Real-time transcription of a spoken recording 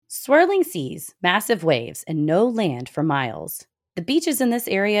Swirling seas, massive waves, and no land for miles. The beaches in this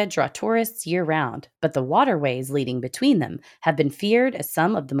area draw tourists year-round, but the waterways leading between them have been feared as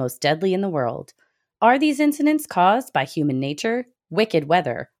some of the most deadly in the world. Are these incidents caused by human nature, wicked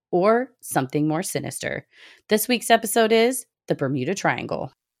weather, or something more sinister? This week's episode is the Bermuda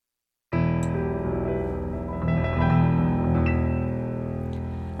Triangle.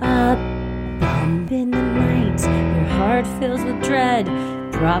 A bump in the night, your heart fills with dread.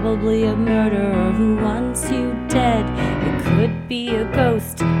 Probably a murderer who wants you dead. It could be a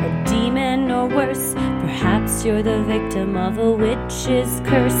ghost, a demon, or worse. Perhaps you're the victim of a witch's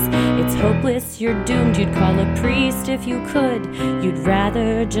curse. It's hopeless, you're doomed. You'd call a priest if you could. You'd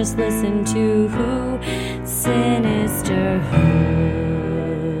rather just listen to Sinisterhood.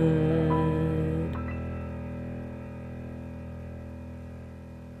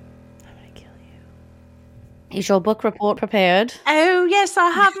 Is your book report prepared? Oh, yes, I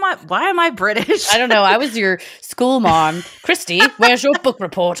have my... Why am I British? I don't know. I was your school mom. Christy, where's your book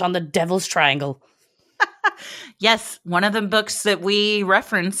report on the Devil's Triangle? Yes, one of the books that we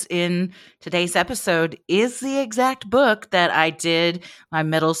reference in today's episode is the exact book that I did my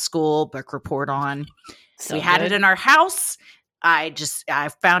middle school book report on. So we had good. it in our house. I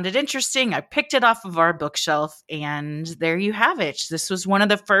found it interesting. I picked it off of our bookshelf, and there you have it. This was one of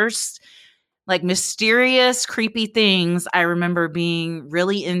the first mysterious, creepy things I remember being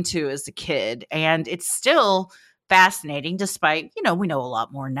really into as a kid. And it's still fascinating despite, we know a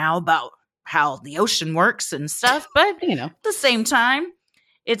lot more now about how the ocean works and stuff. But at the same time,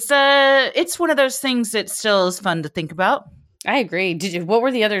 it's one of those things that still is fun to think about. I agree. What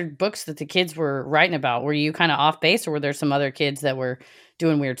were the other books that the kids were writing about? Were you kind of off base, or were there some other kids that were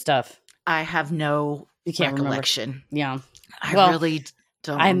doing weird stuff? I have no recollection. Remember. Yeah. I really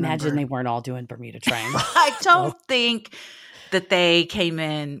don't imagine they weren't all doing Bermuda Triangle. I don't think that they came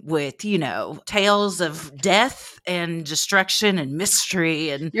in with, tales of death and destruction and mystery.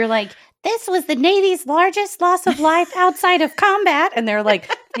 And you're like, this was the Navy's largest loss of life outside of combat. And they're like,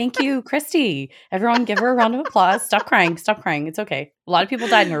 thank you, Christy. Everyone give her a round of applause. Stop crying. Stop crying. It's okay. A lot of people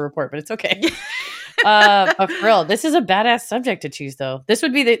died in her report, but it's okay. But for real, this is a badass subject to choose, though. This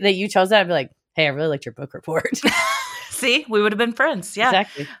would be that you chose that. I'd be like, hey, I really liked your book report. See, we would have been friends. Yeah.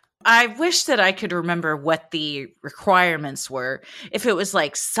 Exactly. I wish that I could remember what the requirements were. If it was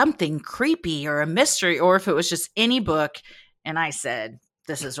something creepy or a mystery, or if it was just any book. And I said,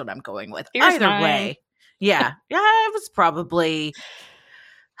 this is what I'm going with. Here's Either mine. way. Yeah. Yeah. It was probably,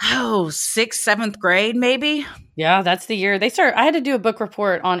 6th, 7th grade, maybe. Yeah, that's the year I had to do a book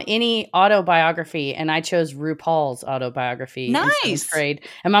report on any autobiography, and I chose RuPaul's autobiography in 7th grade.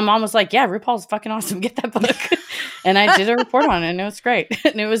 And my mom was like, yeah, RuPaul's fucking awesome. Get that book. And I did a report on it, and it was great.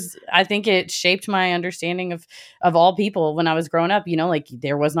 And I think it shaped my understanding of all people when I was growing up.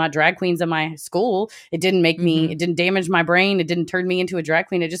 There was not drag queens in my school. It didn't make me, it didn't damage my brain. It didn't turn me into a drag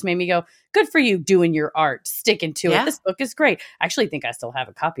queen. It just made me go, good for you doing your art, sticking to it. This book is great. I actually think I still have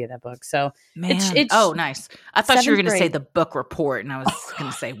a copy of that book. So it's nice. I thought you were going to say grade. the book report, and I was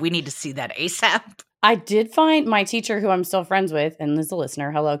going to say, we need to see that ASAP. I did find my teacher, who I'm still friends with, and is a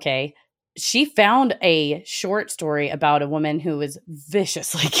listener, hello, Kay. She found a short story about a woman who was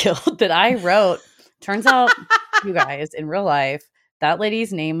viciously killed that I wrote. Turns out, you guys, in real life, that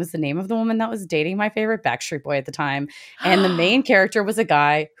lady's name was the name of the woman that was dating my favorite Backstreet Boy at the time. And the main character was a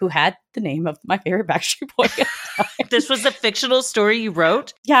guy who had the name of my favorite Backstreet Boy at the time. This was a fictional story you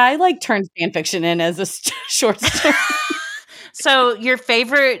wrote? Yeah, I turned fan fiction in as a short story. So your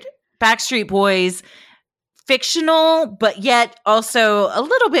favorite Backstreet Boys, fictional, but yet also a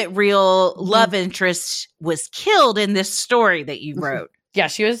little bit real love interest, was killed in this story that you wrote. Yeah,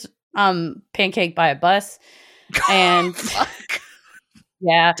 she was pancaked by a bus. And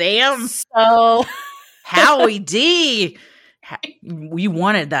yeah. Damn. So Howie D. You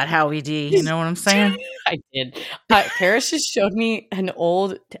wanted that Howie D. You know what I'm saying? I did. Paris just showed me an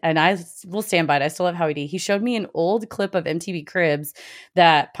old, and I will stand by it. I still have Howie D. He showed me an old clip of MTV Cribs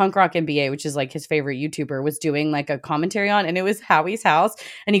that Punk Rock MBA, which is his favorite YouTuber, was doing a commentary on, and it was Howie's house.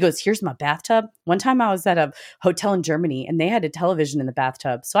 And he goes, here's my bathtub. One time I was at a hotel in Germany, and they had a television in the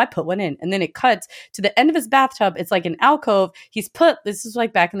bathtub. So I put one in, and then it cuts to the end of his bathtub. It's an alcove. This is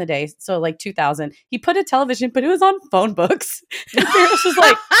back in the day. So 2000, he put a television, but it was on phone books. And Paris was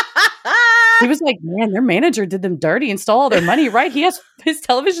he was like, man, their manager did them dirty and stole all their money, right? He has his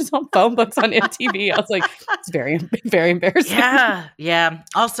television's on phone books on MTV. I was like, it's very, very embarrassing. Yeah. Yeah.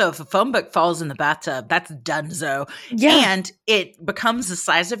 Also, if a phone book falls in the bathtub, that's donezo. Yeah. And it becomes the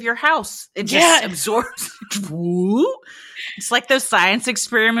size of your house. It just absorbs. It's like those science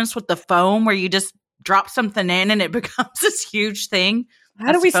experiments with the foam where you just drop something in and it becomes this huge thing. How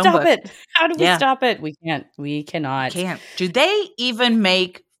do That's a we phone stop book. it? How do we Yeah. stop it? We can't. We cannot. Can't. Do they even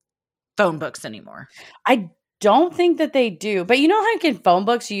make phone books anymore? I don't think that they do. But you know how in phone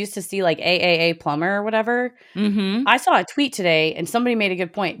books you used to see like AAA plumber or whatever? Mm-hmm. I saw a tweet today and somebody made a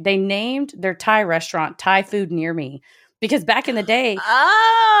good point. They named their Thai restaurant Thai Food Near Me because back in the day,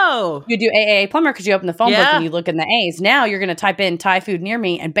 Oh, you do AAA plumber because you open the phone book and yeah. you look in the A's. Now you're going to type in Thai Food Near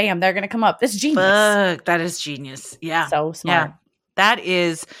Me and bam, they're going to come up. It's genius. Fuck, that is genius. Yeah. So smart. Yeah. That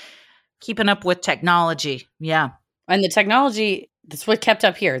is keeping up with technology. Yeah. And the technology, that's what kept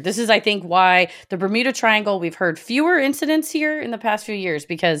up here. This is, I think, why the Bermuda Triangle, we've heard fewer incidents here in the past few years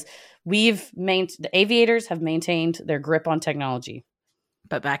because the aviators have maintained their grip on technology.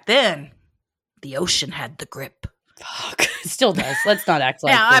 But back then, the ocean had the grip. Fuck, it still does. Let's not act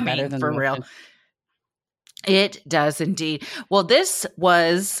like Yeah, we're better than for the real. ocean. It does indeed. Well, this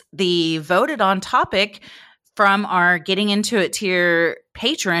was the voted on topic from our Getting Into It tier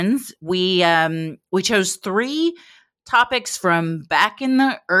patrons. We chose 3 topics from back in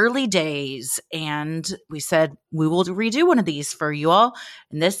the early days, and we said we will redo one of these for you all.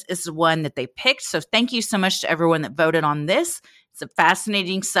 And this is the one that they picked. So thank you so much to everyone that voted on this. It's a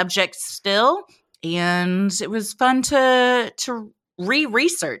fascinating subject still, and it was fun to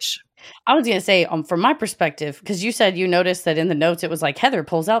research. I was going to say, from my perspective, because you said you noticed that in the notes, it was like Heather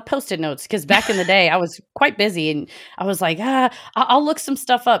pulls out Post-it notes. Because back in the day, I was quite busy and I was like, I'll look some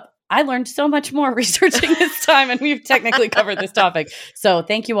stuff up. I learned so much more researching this time, and we've technically covered this topic. So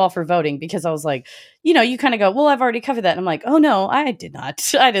thank you all for voting, because I was like, you kind of go, well, I've already covered that. And I'm like, oh, no, I did not.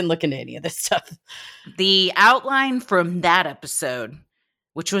 I didn't look into any of this stuff. The outline from that episode,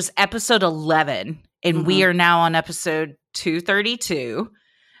 which was episode 11, and we are now on episode 232,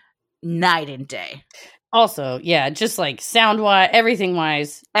 night and day. Also, yeah, just like sound-wise,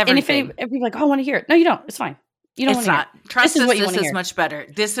 everything-wise. Everything. And if you're like, oh, I want to hear it. No, you don't. It's fine. You don't want to hear it. Trust this us, is what you this want to is hear. much better.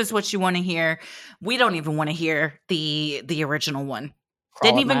 This is what you want to hear. We don't even want to hear the original one.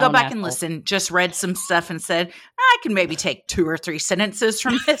 Didn't even go back and listen. Just read some stuff and said, I can maybe take 2 or 3 sentences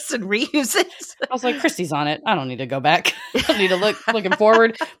from this and reuse it. I was like, Christy's on it. I don't need to go back. I don't need to looking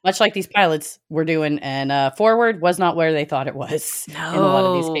forward, much like these pilots were doing. And forward was not where they thought it was in a lot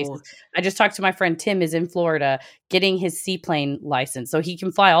of these cases. I just talked to my friend Tim, is in Florida getting his seaplane license. So he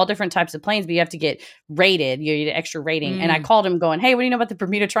can fly all different types of planes, but you have to get rated. You need an extra rating. And I called him going, hey, what do you know about the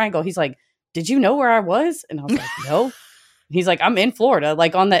Bermuda Triangle? He's like, did you know where I was? And I was like, no. He's like, I'm in Florida,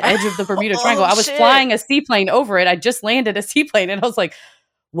 like on the edge of the Bermuda Triangle. I was flying a seaplane over it. I just landed a seaplane. And I was like,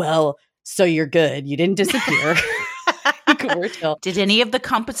 well, so you're good. You didn't disappear. Did any of the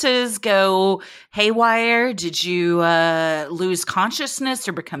compasses go haywire? Did you lose consciousness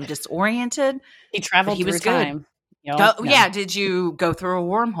or become disoriented? He traveled through time. Yeah. Did you go through a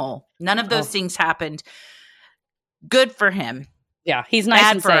wormhole? None of those things happened. Good for him. Yeah, he's nice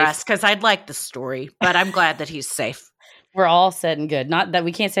Bad and for safe. us, because I'd like the story, but I'm glad that he's safe. We're all said and good. Not that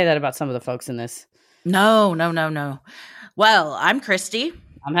we can't say that about some of the folks in this. No. Well, I'm Christy.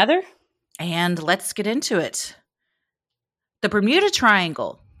 I'm Heather. And let's get into it. The Bermuda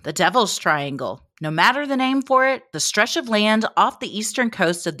Triangle, the Devil's Triangle, no matter the name for it, the stretch of land off the eastern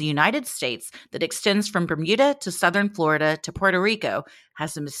coast of the United States that extends from Bermuda to southern Florida to Puerto Rico,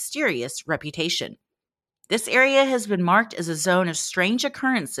 has a mysterious reputation. This area has been marked as a zone of strange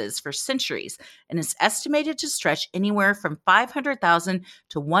occurrences for centuries and is estimated to stretch anywhere from 500,000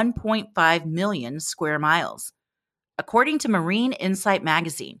 to 1.5 million square miles. According to Marine Insight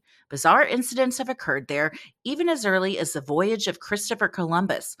magazine, bizarre incidents have occurred there even as early as the voyage of Christopher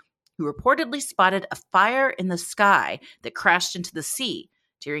Columbus, who reportedly spotted a fire in the sky that crashed into the sea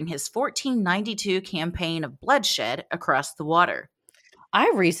during his 1492 campaign of bloodshed across the water.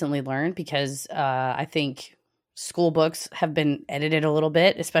 I recently learned, because I think school books have been edited a little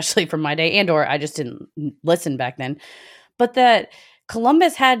bit, especially from my day, or I just didn't listen back then, but that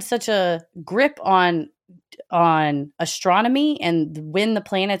Columbus had such a grip on astronomy and when the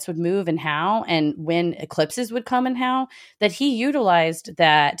planets would move and how, and when eclipses would come and how, that he utilized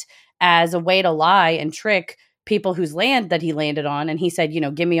that as a way to lie and trick people whose land that he landed on. And he said,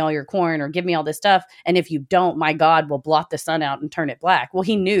 give me all your corn or give me all this stuff. And if you don't, my God will blot the sun out and turn it black. Well,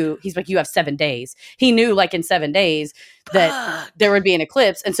 he knew, he's like, you have 7 days. He knew like in 7 days that there would be an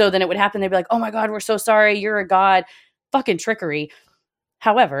eclipse. And so then it would happen. They'd be like, oh my God, we're so sorry. You're a God. Fucking trickery.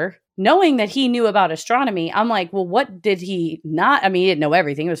 However, knowing that he knew about astronomy, I'm like, well, what did he not? I mean, he didn't know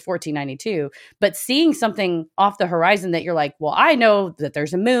everything. It was 1492. But seeing something off the horizon that you're like, well, I know that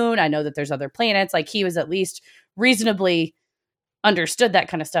there's a moon. I know that there's other planets. Like, he was at least reasonably understood that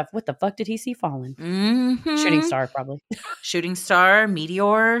kind of stuff. What the fuck did he see falling? Mm-hmm. Shooting star, probably. Shooting star,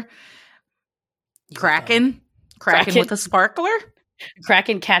 meteor, Kraken with a sparkler.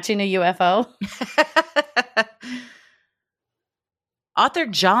 Kraken catching a UFO. Author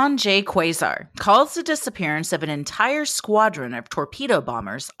John J. Quasar calls the disappearance of an entire squadron of torpedo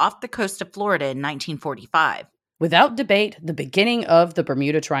bombers off the coast of Florida in 1945. Without debate, the beginning of the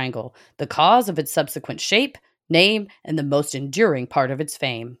Bermuda Triangle, the cause of its subsequent shape, name, and the most enduring part of its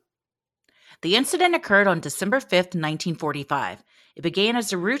fame. The incident occurred on December 5th, 1945. It began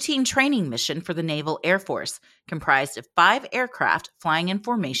as a routine training mission for the Naval Air Force, comprised of 5 aircraft flying in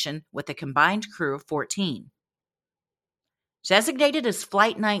formation with a combined crew of 14. Designated as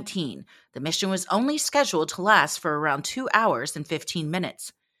Flight 19, the mission was only scheduled to last for around 2 hours and 15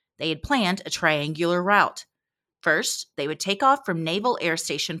 minutes. They had planned a triangular route. First, they would take off from Naval Air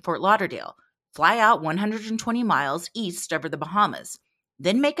Station Fort Lauderdale, fly out 120 miles east over the Bahamas,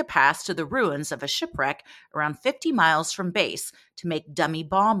 then make a pass to the ruins of a shipwreck around 50 miles from base to make dummy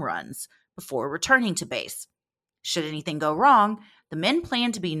bomb runs before returning to base. Should anything go wrong, the men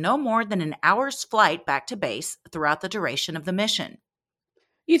planned to be no more than an hour's flight back to base throughout the duration of the mission.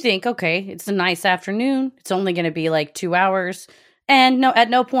 You think, okay, it's a nice afternoon. It's only going to be like 2 hours. And no, at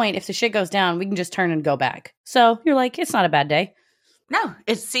no point, if the shit goes down, we can just turn and go back. So you're like, it's not a bad day. No,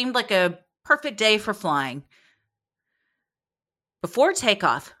 it seemed like a perfect day for flying. Before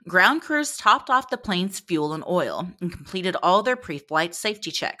takeoff, ground crews topped off the plane's fuel and oil and completed all their pre-flight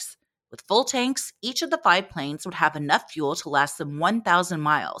safety checks. With full tanks, each of the 5 planes would have enough fuel to last them 1,000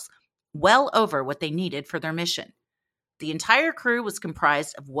 miles, well over what they needed for their mission. The entire crew was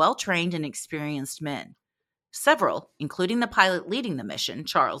comprised of well-trained and experienced men. Several, including the pilot leading the mission,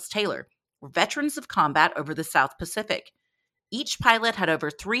 Charles Taylor, were veterans of combat over the South Pacific. Each pilot had over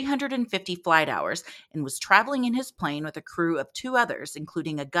 350 flight hours and was traveling in his plane with a crew of 2 others,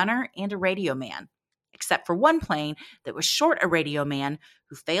 including a gunner and a radio man, except for one plane that was short a radio man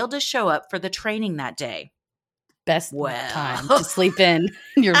who failed to show up for the training that day. Best time to sleep in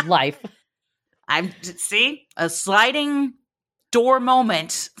your life. See, a sliding door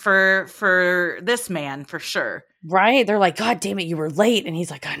moment for this man, for sure. Right? They're like, God damn it, you were late. And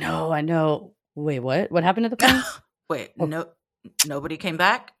he's like, I know. Wait, what? What happened to the plane? Wait, no. Nobody came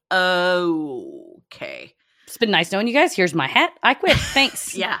back? Okay. It's been nice knowing you guys. Here's my hat. I quit.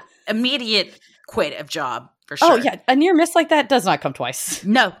 Thanks. Yeah. Immediate quit of job, for sure. Oh, yeah. A near miss like that does not come twice.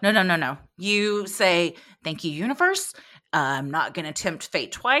 No. You say, thank you, universe. I'm not going to tempt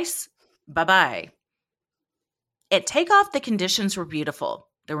fate twice. Bye-bye. At takeoff, the conditions were beautiful.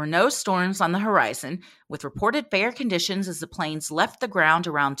 There were no storms on the horizon, with reported fair conditions as the planes left the ground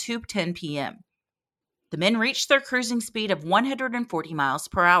around 2:10 p.m. The men reached their cruising speed of 140 miles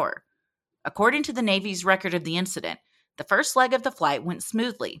per hour. According to the Navy's record of the incident, the first leg of the flight went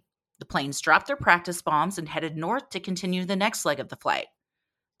smoothly. The planes dropped their practice bombs and headed north to continue the next leg of the flight.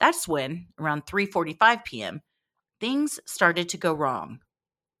 That's when, around 3:45 p.m., things started to go wrong.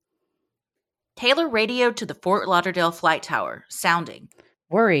 Taylor radioed to the Fort Lauderdale flight tower, sounding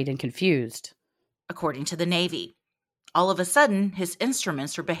worried and confused. According to the Navy, all of a sudden, his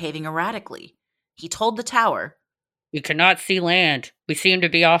instruments were behaving erratically. He told the tower, "We cannot see land. We seem to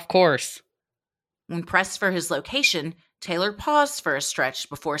be off course." When pressed for his location, Taylor paused for a stretch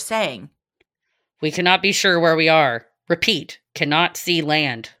before saying, "We cannot be sure where we are. Repeat, cannot see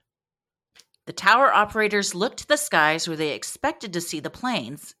land." The tower operators looked to the skies where they expected to see the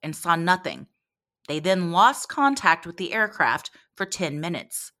planes and saw nothing. They then lost contact with the aircraft for 10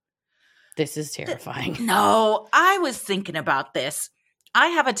 minutes. This is terrifying. No, I was thinking about this. I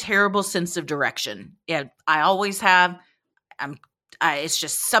have a terrible sense of direction. Yeah, I always have. It's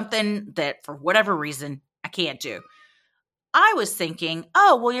just something that, for whatever reason, I can't do. I was thinking,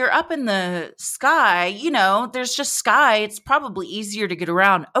 oh, well, you're up in the sky. There's just sky. It's probably easier to get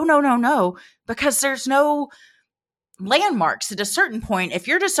around. Oh, no. Because there's no landmarks at a certain point. If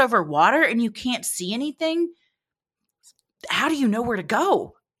you're just over water and you can't see anything, how do you know where to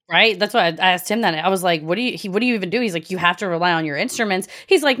go? Right? That's why I asked him that. I was like, what do you even do? He's like, you have to rely on your instruments.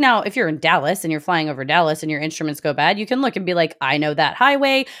 He's like, now, if you're in Dallas and you're flying over Dallas and your instruments go bad, you can look and be like, I know that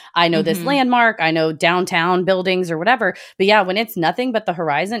highway. I know this landmark. I know downtown buildings or whatever. But yeah, when it's nothing but the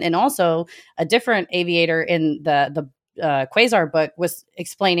horizon, and also a different aviator in the Quasar book was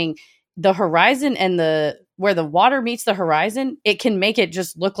explaining the horizon and where the water meets the horizon, it can make it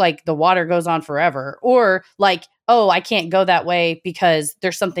just look like the water goes on forever, or like, oh, I can't go that way because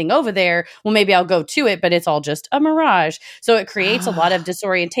there's something over there. Well, maybe I'll go to it, but it's all just a mirage. So it creates a lot of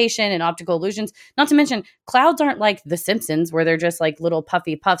disorientation and optical illusions. Not to mention, clouds aren't like The Simpsons, where they're just like little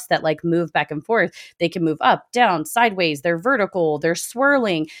puffy puffs that like move back and forth. They can move up, down, sideways. They're vertical. They're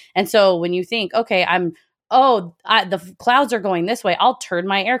swirling. And so when you think, okay, I'm oh, the clouds are going this way. I'll turn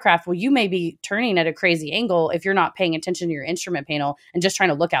my aircraft. Well, you may be turning at a crazy angle if you're not paying attention to your instrument panel and just trying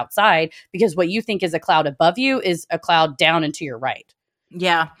to look outside, because what you think is a cloud above you is a cloud down and to your right.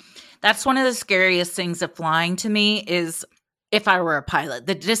 Yeah. That's one of the scariest things of flying to me is if I were a pilot,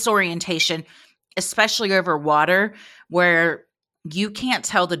 the disorientation, especially over water, where you can't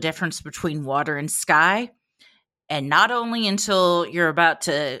tell the difference between water and sky. And not only until you're about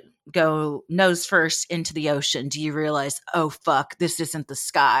to go nose first into the ocean do you realize, oh, fuck, this isn't the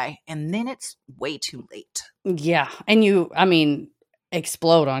sky. And then it's way too late. Yeah. And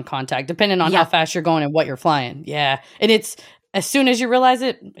explode on contact, depending on how fast you're going and what you're flying. Yeah. And it's as soon as you realize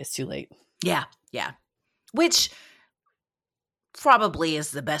it, it's too late. Yeah. Yeah. Which probably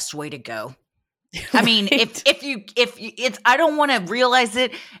is the best way to go. I mean, right. if I don't want to realize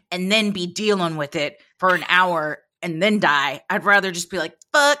it and then be dealing with it for an hour and then die. I'd rather just be like,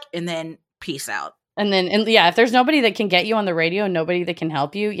 fuck, and then peace out. And if there's nobody that can get you on the radio and nobody that can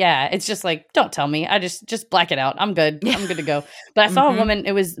help you, it's just like, don't tell me. I just black it out. I'm good. I'm good to go. But I saw a woman,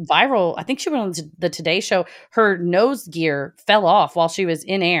 it was viral. I think she went on the Today Show. Her nose gear fell off while she was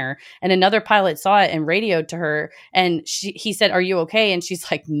in air, and another pilot saw it and radioed to her. And he said, "Are you okay?" And she's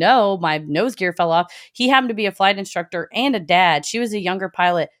like, "No, my nose gear fell off." He happened to be a flight instructor and a dad. She was a younger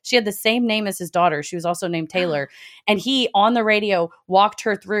pilot. She had the same name as his daughter. She was also named Taylor. And he, on the radio, walked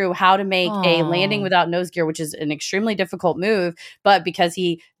her through how to make a landing without nose gear, which is an extremely difficult move. But because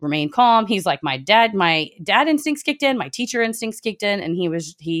he remained calm, he's like, my dad instincts kicked in, my teacher instincts kicked in, and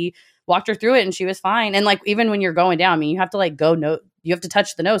he walked her through it, and she was fine. And like, even when you're going down, you have to like you have to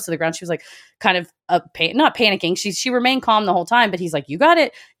touch the nose to the ground. She was like kind of not panicking. She remained calm the whole time, but he's like, you got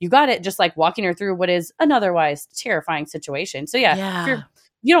it, just like walking her through what is an otherwise terrifying situation. So if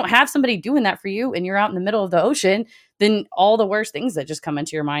you don't have somebody doing that for you and you're out in the middle of the ocean, then all the worst things that just come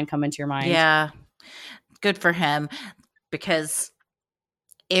into your mind. Yeah. Good for him. Because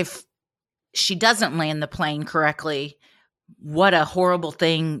if she doesn't land the plane correctly, what a horrible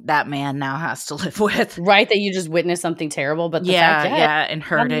thing that man now has to live with. Right. That you just witnessed something terrible, but and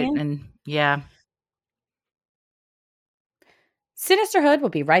heard it. And Sinisterhood will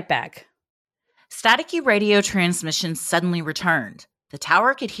be right back. Staticky radio transmission suddenly returned. The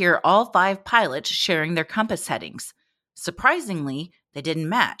tower could hear all 5 pilots sharing their compass headings. Surprisingly, they didn't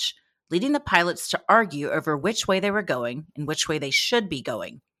match, leading the pilots to argue over which way they were going and which way they should be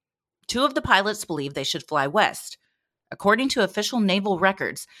going. 2 of the pilots believed they should fly west. According to official naval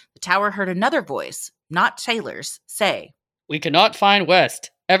records, the tower heard another voice, not Taylor's, say, "We cannot find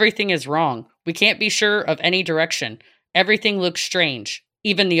west. Everything is wrong. We can't be sure of any direction. Everything looks strange,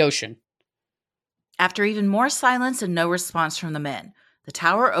 even the ocean." After even more silence and no response from the men, the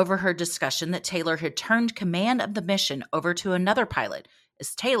tower overheard discussion that Taylor had turned command of the mission over to another pilot,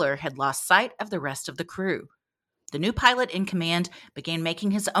 as Taylor had lost sight of the rest of the crew. The new pilot in command began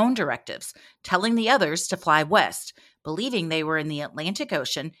making his own directives, telling the others to fly west, believing they were in the Atlantic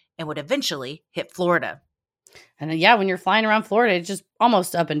Ocean and would eventually hit Florida. And when you're flying around Florida, it's just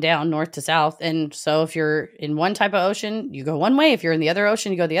almost up and down, north to south. And so if you're in one type of ocean, you go one way. If you're in the other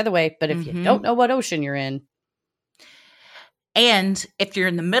ocean, you go the other way. But if you don't know what ocean you're in. And if you're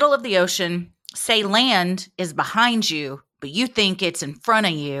in the middle of the ocean, say land is behind you, but you think it's in front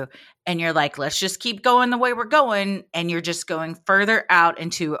of you, and you're like, let's just keep going the way we're going, and you're just going further out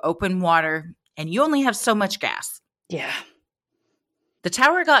into open water, and you only have so much gas. Yeah. The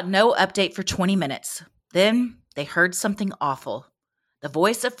tower got no update for 20 minutes. Then they heard something awful. The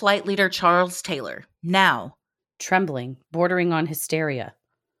voice of flight leader Charles Taylor, now trembling, bordering on hysteria,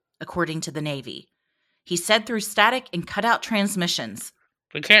 according to the Navy. He said through static and cutout transmissions,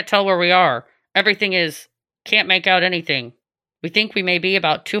 "We can't tell where we are. Can't make out anything. We think we may be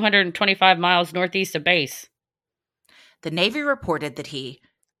about 225 miles northeast of base." The Navy reported that he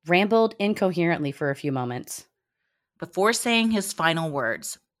rambled incoherently for a few moments before saying his final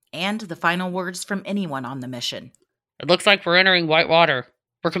words, and the final words from anyone on the mission. "It looks like we're entering white water.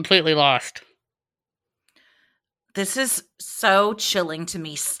 We're completely lost." This is so chilling to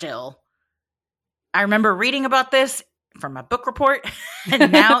me still. I remember reading about this from a book report,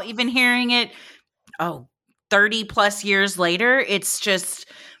 and now even hearing it, 30 plus years later, it's just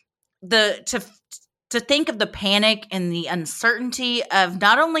to think of the panic and the uncertainty of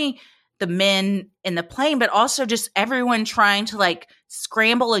not only the men in the plane, but also just everyone trying to like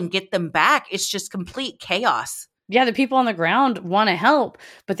scramble and get them back. It's just complete chaos. Yeah, the people on the ground want to help,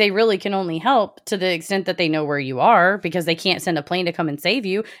 but they really can only help to the extent that they know where you are, because they can't send a plane to come and save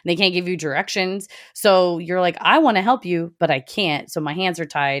you. And they can't give you directions. So you're like, I want to help you, but I can't. So my hands are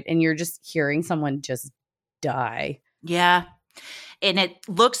tied, and you're just hearing someone just die. Yeah. And it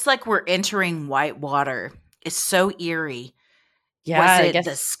looks like we're entering white water. is so eerie. Yeah, Was I it guess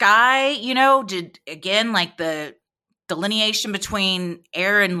the sky, did again, like the delineation between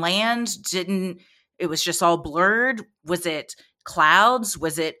air and land it was just all blurred? Was it clouds?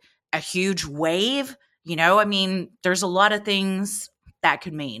 Was it a huge wave? I mean, there's a lot of things that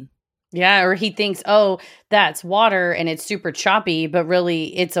could mean. Yeah, or he thinks, oh, that's water and it's super choppy, but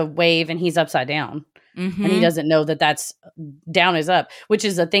really it's a wave and he's upside down. Mm-hmm. And he doesn't know that that's down is up, which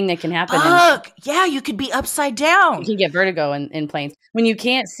is a thing that can happen. Yeah, you could be upside down. You can get vertigo in planes. When you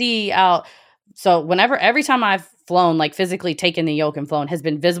can't see out. So every time I've flown, like physically taken the yoke and flown, has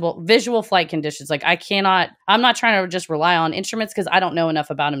been visual flight conditions. Like I'm not trying to just rely on instruments because I don't know enough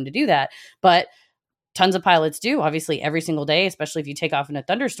about them to do that. But tons of pilots do, obviously, every single day, especially if you take off in a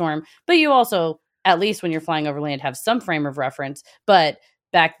thunderstorm. But you also, at least when you're flying over land, have some frame of reference. But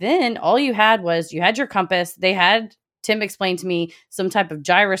back then, all you had was you had your compass. Tim explained to me some type of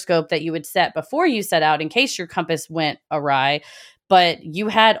gyroscope that you would set before you set out in case your compass went awry. But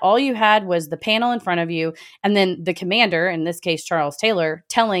all you had was the panel in front of you, and then the commander, in this case Charles Taylor,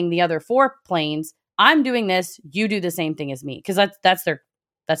 telling the other 4 planes, I'm doing this, you do the same thing as me. Because that's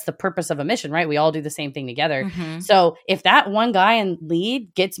the purpose of a mission, right? We all do the same thing together. Mm-hmm. So if that one guy in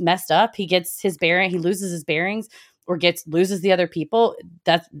lead gets messed up, he loses his bearings or loses the other people,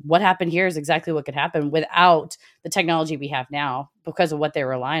 that's what happened here is exactly what could happen without the technology we have now because of what they were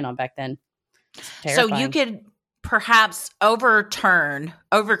relying on back then. So you could perhaps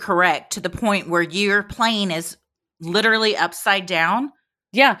overcorrect to the point where your plane is literally upside down.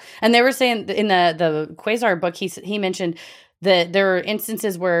 Yeah. And they were saying in the Quasar book, he mentioned that there were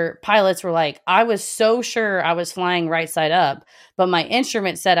instances where pilots were like, I was so sure I was flying right side up, but my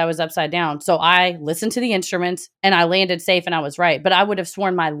instrument said I was upside down. So I listened to the instruments and I landed safe and I was right. But I would have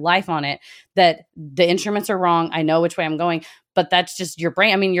sworn my life on it that the instruments are wrong. I know which way I'm going, but that's just your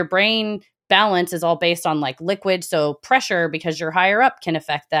brain. I mean, your brain balance is all based on like liquid. So pressure, because you're higher up, can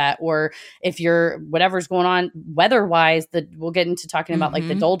affect that. Or if you're whatever's going on weather wise, we'll get into talking about like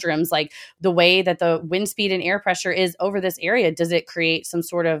the doldrums, like the way that the wind speed and air pressure is over this area. Does it create some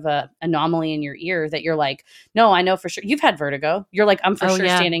sort of anomaly in your ear that you're like, no, I know for sure. You've had vertigo. You're like, I'm for sure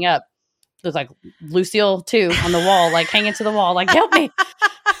standing up. There's like Lucille too on the wall, like hanging to the wall, like help me.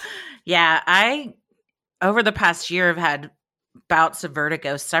 Yeah, I over the past year have had bouts of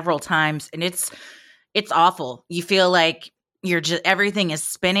vertigo several times, and it's awful. You feel like everything is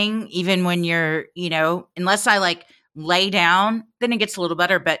spinning, even when you're, unless I like lay down, then it gets a little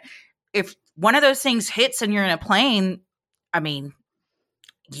better. But if one of those things hits and you're in a plane, I mean,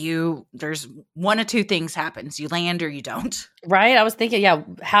 there's one of two things happens. You land or you don't. Right. I was thinking, yeah,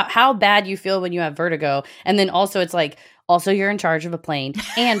 how bad you feel when you have vertigo. And then also it's like, also, you're in charge of a plane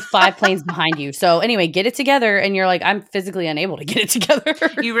and 5 planes behind you. So anyway, get it together. And you're like, I'm physically unable to get it together.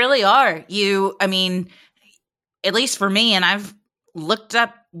 You really are. I mean, at least for me, and I've looked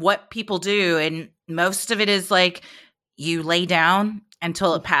up what people do, and most of it is like you lay down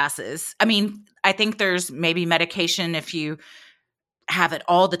until it passes. I mean, I think there's maybe medication if you have it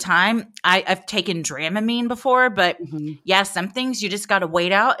all the time. I've taken Dramamine before, but yeah, some things you just got to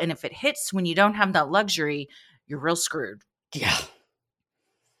wait out. And if it hits when you don't have that luxury, you're real screwed. Yeah.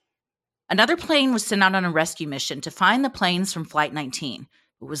 Another plane was sent out on a rescue mission to find the planes from Flight 19,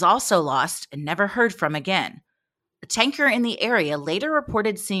 but was also lost and never heard from again. A tanker in the area later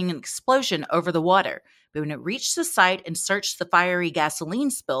reported seeing an explosion over the water, but when it reached the site and searched the fiery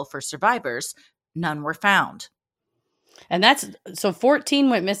gasoline spill for survivors, none were found. And so 14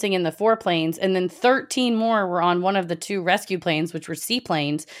 went missing in the 4 planes, and then 13 more were on one of the 2 rescue planes, which were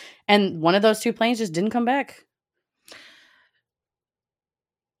seaplanes, and one of those 2 planes just didn't come back.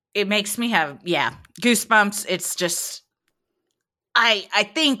 It makes me have, goosebumps. It's just, I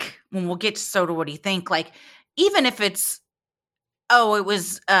think when we'll get to Soda, what do you think? Like, even if it's, it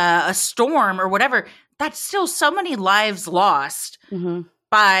was a storm or whatever, that's still so many lives lost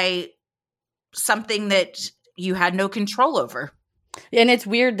by something that you had no control over. And it's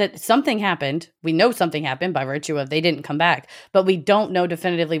weird that something happened. We know something happened by virtue of they didn't come back, but we don't know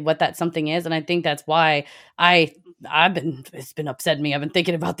definitively what that something is. And I think that's why it's been upsetting me. I've been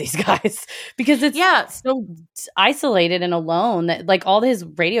thinking about these guys because it's so isolated and alone that like all his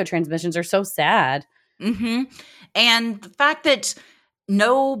radio transmissions are so sad. Mm-hmm. And the fact that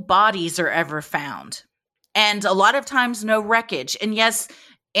no bodies are ever found, and a lot of times no wreckage. And yes,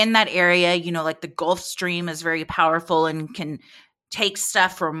 in that area, like the Gulf Stream is very powerful and can take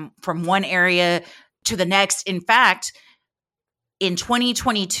stuff from one area to the next. In fact, in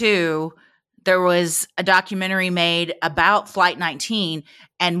 2022, there was a documentary made about Flight 19.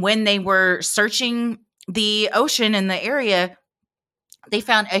 And when they were searching the ocean in the area, they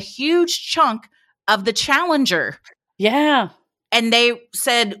found a huge chunk of the Challenger. Yeah. And they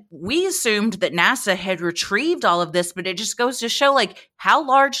said, we assumed that NASA had retrieved all of this, but it just goes to show like how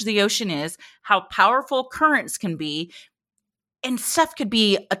large the ocean is, how powerful currents can be, and stuff could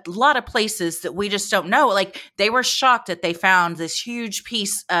be a lot of places that we just don't know. Like they were shocked that they found this huge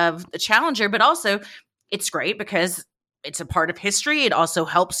piece of the Challenger, but also it's great because it's a part of history. It also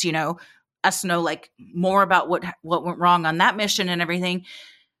helps, us know like more about what went wrong on that mission and everything.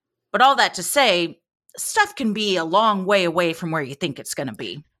 But all that to say, stuff can be a long way away from where you think it's going to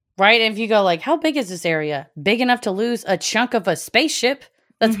be. Right. And if you go like, how big is this area? Big enough to lose a chunk of a spaceship?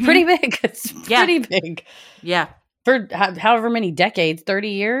 That's pretty big. It's pretty big. Yeah. For however many decades, 30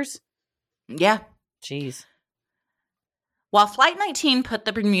 years? Yeah. Jeez. While Flight 19 put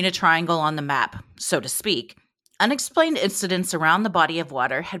the Bermuda Triangle on the map, so to speak, unexplained incidents around the body of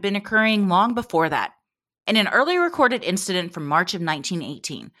water had been occurring long before that. In an early recorded incident from March of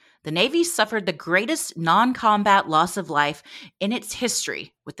 1918, the Navy suffered the greatest non-combat loss of life in its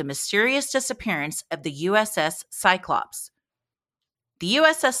history with the mysterious disappearance of the USS Cyclops. The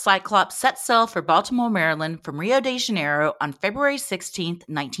USS Cyclops set sail for Baltimore, Maryland from Rio de Janeiro on February 16,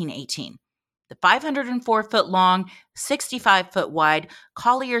 1918. The 504-foot-long, 65-foot-wide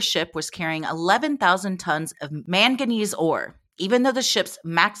collier ship was carrying 11,000 tons of manganese ore, even though the ship's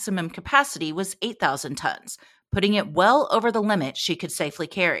maximum capacity was 8,000 tons, putting it well over the limit she could safely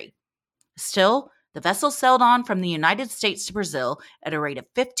carry. Still, the vessel sailed on from the United States to Brazil at a rate of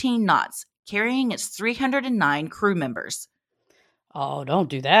 15 knots, carrying its 309 crew members. Oh, don't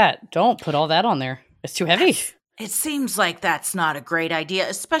do that. Don't put all that on there. It's too heavy. It seems like that's not a great idea,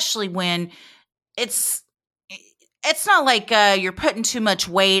 especially when it's not like you're putting too much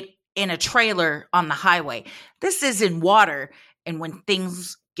weight in a trailer on the highway. This is in water, and when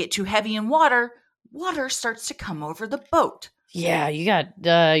things get too heavy in water, water starts to come over the boat. Yeah,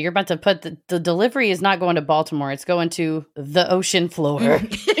 you're about to put the delivery is not going to Baltimore. It's going to the ocean floor.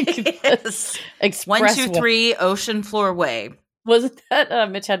 Yes. Express 123 Ocean Floor Way. Wasn't that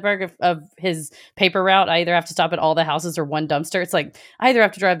Mitch Hedberg of his paper route? I either have to stop at all the houses or one dumpster. It's like, I either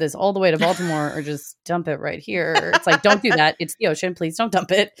have to drive this all the way to Baltimore or just dump it right here. It's like, don't do that. It's the ocean. Please don't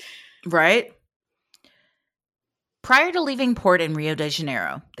dump it. Right? Prior to leaving port in Rio de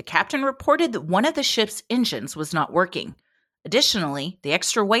Janeiro, the captain reported that one of the ship's engines was not working. Additionally, the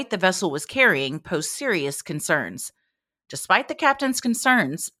extra weight the vessel was carrying posed serious concerns. Despite the captain's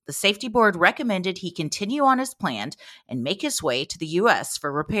concerns, the safety board recommended he continue on as planned and make his way to the U.S.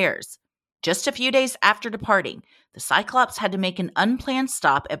 for repairs. Just a few days after departing, the Cyclops had to make an unplanned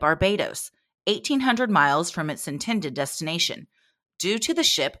stop at Barbados, 1,800 miles from its intended destination, due to the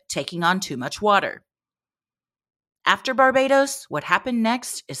ship taking on too much water. After Barbados, what happened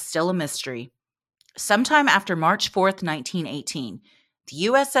next is still a mystery. Sometime after March 4th, 1918, the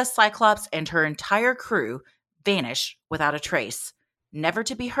USS Cyclops and her entire crew vanished without a trace, never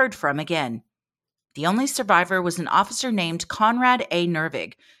to be heard from again. The only survivor was an officer named Conrad A.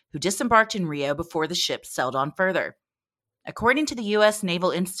 Nervig, who disembarked in Rio before the ship sailed on further. According to the U.S.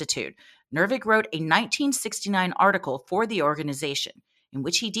 Naval Institute, Nervig wrote a 1969 article for the organization in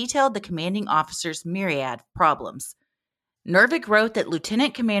which he detailed the commanding officer's myriad problems. Nervig wrote that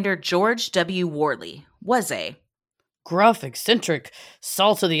Lieutenant Commander George W. Worley was a gruff, eccentric,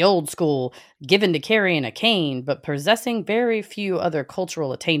 salt of the old school, given to carrying a cane, but possessing very few other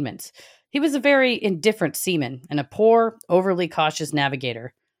cultural attainments. He was a very indifferent seaman and a poor, overly cautious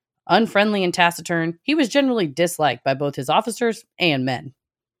navigator. Unfriendly and taciturn, he was generally disliked by both his officers and men.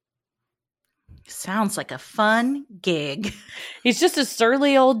 Sounds like a fun gig. He's just a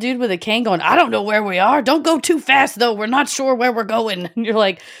surly old dude with a cane going, I don't know where we are. Don't go too fast, though. We're not sure where we're going. And you're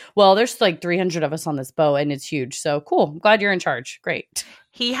like, well, there's like 300 of us on this boat, and it's huge. So cool. I'm glad you're in charge. Great.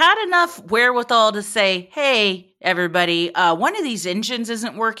 He had enough wherewithal to say, hey, everybody, one of these engines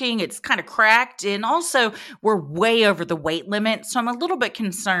isn't working. It's kind of cracked. And also, we're way over the weight limit. So I'm a little bit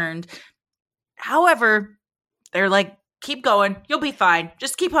concerned. However, they're like, keep going. You'll be fine.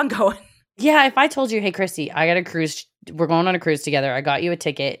 Just keep on going. Yeah, if I told you, hey, Christy, I got a cruise. We're going on a cruise together. I got you a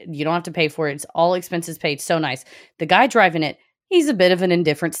ticket. You don't have to pay for it. It's all expenses paid. So nice. The guy driving it, he's a bit of an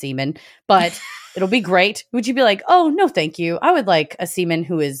indifferent seaman, but it'll be great. Would you be like, oh, no, thank you. I would like a seaman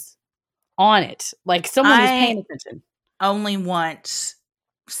who is on it. Like someone who's paying attention. Only want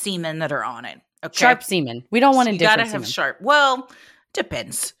seamen that are on it. Okay? Sharp seamen. We don't want indifferent seamen. You gotta have sharp. Well,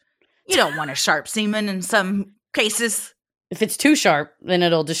 depends. You don't want a sharp seaman in some cases. If it's too sharp, then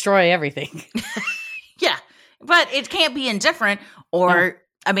it'll destroy everything. Yeah, but it can't be indifferent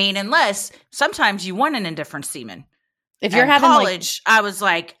unless sometimes you want an indifferent seaman. If you're having college, I was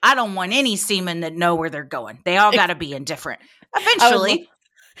like, I don't want any seamen that know where they're going. They all got to be indifferent. Eventually,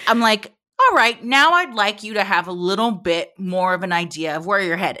 I'm like, All right, now I'd like you to have a little bit more of an idea of where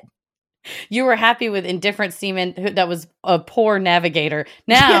you're headed. You were happy with indifferent seaman that was a poor navigator.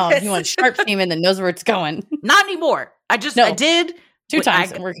 Now Yes. you want sharp seaman that knows where it's going. Not anymore. I did 2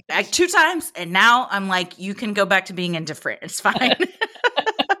 times. I 2 times, and now I'm like, you can go back to being indifferent. It's fine.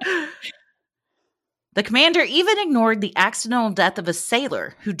 The commander even ignored the accidental death of a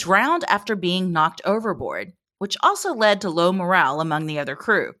sailor who drowned after being knocked overboard, which also led to low morale among the other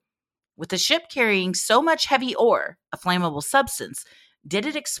crew. With the ship carrying so much heavy ore, a flammable substance, did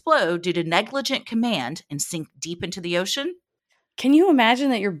it explode due to negligent command and sink deep into the ocean? Can you imagine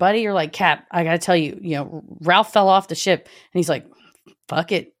that your buddy, you're like, Cap, I gotta tell you, Ralph fell off the ship, and he's like,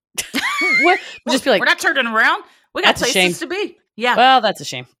 fuck it. What? Just be like, we're not turning around. We got That's a places to be. Yeah. well, that's a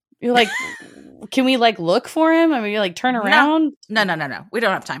shame. You're like, can we like look for him? I mean, you like turn around? No. We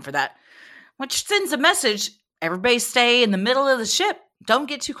don't have time for that. Which sends a message. Everybody stay in the middle of the ship. Don't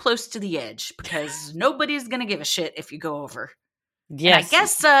get too close to the edge because nobody's going to give a shit if you go over. Yes. And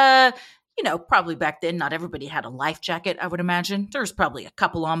I guess, probably back then, not everybody had a life jacket, I would imagine. There's probably a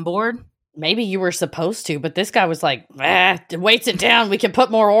couple on board. Maybe you were supposed to, but this guy was like, weights it down. We can put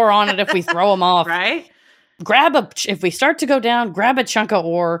more ore on it if we throw him off. Right? If we start to go down, grab a chunk of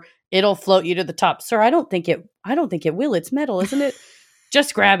ore. It'll float you to the top. Sir, I don't think it will. It's metal, isn't it?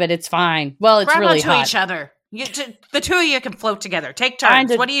 Just grab it. It's fine. Well, it's grab really onto hot. each other. The two of you can float together. Take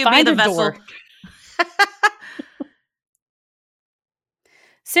turns. What do you be the vessel?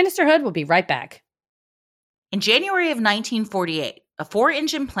 Sinisterhood will be right back. In January of 1948, a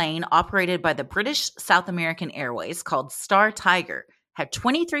 4-engine plane operated by the British South American Airways called Star Tiger had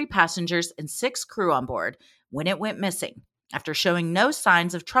 23 passengers and 6 crew on board when it went missing, after showing no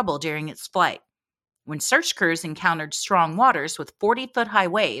signs of trouble during its flight. When search crews encountered strong waters with 40-foot-high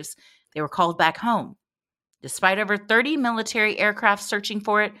waves, they were called back home. Despite over 30 military aircraft searching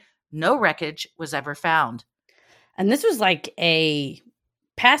for it, no wreckage was ever found. And this was like a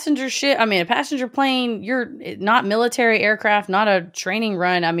passenger ship. I mean, a passenger plane. You're not military aircraft, not a training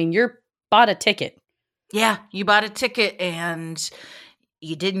run. I mean, you're bought a ticket. Yeah, you bought a ticket and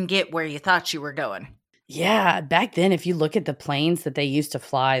you didn't get where you thought you were going. Yeah, back then, if you look at the planes that they used to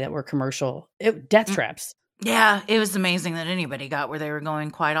fly that were commercial, death traps. Yeah, it was amazing that anybody got where they were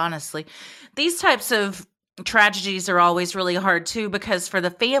going, quite honestly. These types of tragedies are always really hard, too, because for the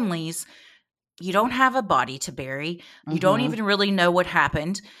families, you don't have a body to bury. You don't even really know what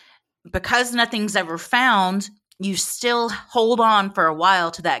happened. Because nothing's ever found, you still hold on for a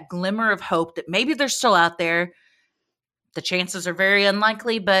while to that glimmer of hope that maybe they're still out there. The chances are very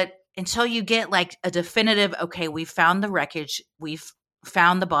unlikely, but until you get like a definitive, okay, we've found the wreckage, we've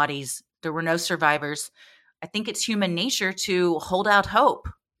found the bodies, there were no survivors, I think it's human nature to hold out hope.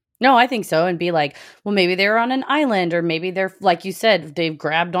 No, I think so. And be like, well, maybe they're on an island, or maybe they're, like you said, they've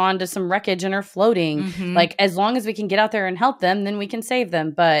grabbed onto some wreckage and are floating. Mm-hmm. Like, as long as we can get out there and help them, then we can save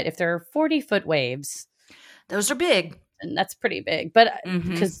them. But if they're 40-foot waves, those are big. And that's pretty big. But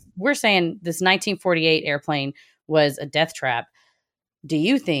because we're saying this 1948 airplane was a death trap. Do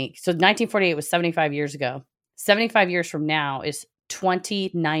you think, so 1948 was 75 years ago. 75 years from now is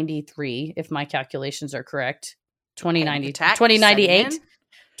 2093, if my calculations are correct. 2098.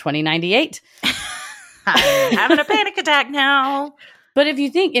 2098. I'm having a panic attack now. But if you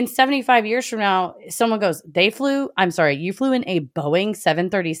think in 75 years from now, someone goes, you flew in a Boeing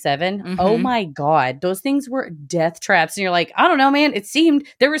 737. Oh my God. Those things were death traps. And you're like, I don't know, man. It seemed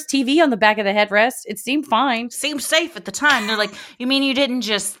there was TV on the back of the headrest. It seemed fine. Seemed safe at the time. They're like, you mean you didn't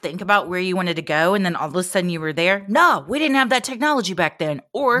just think about where you wanted to go and then all of a sudden you were there? No, we didn't have that technology back then,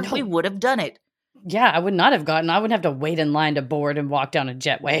 or we would have done it. Yeah, I would not have I wouldn't have to wait in line to board and walk down a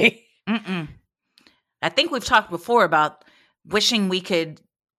jetway. I think we've talked before about wishing we could,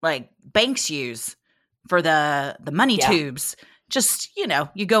 like, banks use for the money tubes. Just,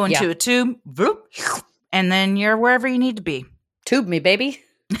 you go into a tube, whoop, and then you're wherever you need to be. Tube me, baby.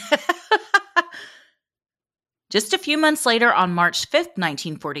 Just a few months later, on March 5th,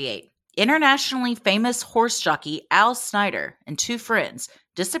 1948, internationally famous horse jockey Al Snyder and 2 friends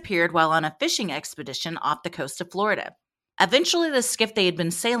disappeared while on a fishing expedition off the coast of Florida. Eventually, the skiff they had been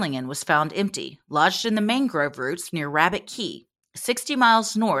sailing in was found empty, lodged in the mangrove roots near Rabbit Key, 60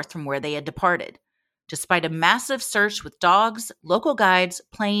 miles north from where they had departed. Despite a massive search with dogs, local guides,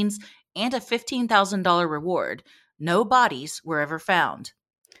 planes, and a $15,000 reward, no bodies were ever found.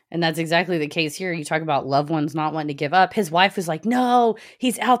 And that's exactly the case here. You talk about loved ones not wanting to give up. His wife was like, no,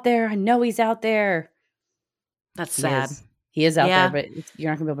 he's out there. I know he's out there. That's sad. He is out there, but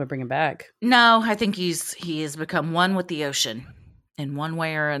you're not going to be able to bring him back. No, I think he has become one with the ocean in one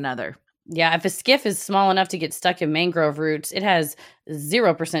way or another. Yeah, if a skiff is small enough to get stuck in mangrove roots, it has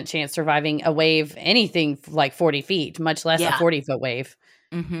 0% chance surviving a wave anything like 40 feet, much less a Yeah. 40-foot wave.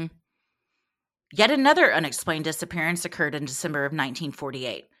 Mm-hmm. Yet another unexplained disappearance occurred in December of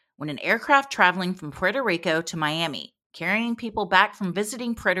 1948 when an aircraft traveling from Puerto Rico to Miami, carrying people back from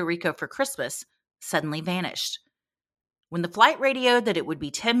visiting Puerto Rico for Christmas, suddenly vanished. When the flight radioed that it would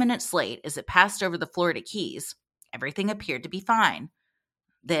be 10 minutes late as it passed over the Florida Keys, everything appeared to be fine.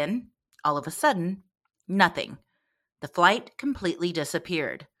 Then, all of a sudden, nothing. The flight completely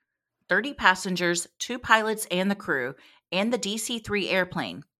disappeared. 30 passengers, 2 pilots and the crew, and the DC 3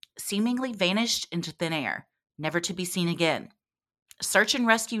 airplane seemingly vanished into thin air, never to be seen again. Search and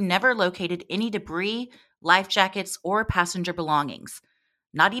rescue never located any debris, life jackets, or passenger belongings.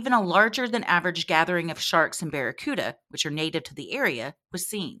 Not even a larger than average gathering of sharks and barracuda, which are native to the area, was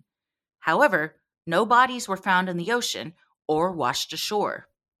seen. However, no bodies were found in the ocean or washed ashore.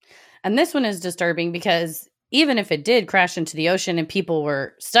 And this one is disturbing because even if it did crash into the ocean and people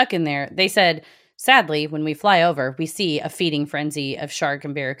were stuck in there, they said, sadly, when we fly over, we see a feeding frenzy of shark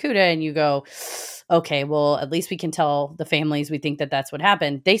and barracuda, and you go, okay, well, at least we can tell the families we think that that's what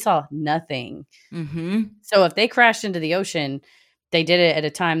happened. They saw nothing. Mm-hmm. So if they crashed into the ocean, they did it at a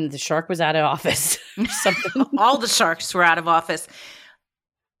time the shark was out of office or something. All the sharks were out of office.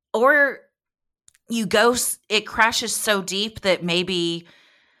 Or it crashes so deep that maybe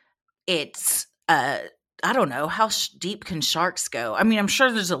it's, I don't know, how deep can sharks go? I mean, I'm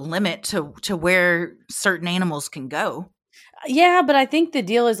sure there's a limit to where certain animals can go. Yeah, but I think the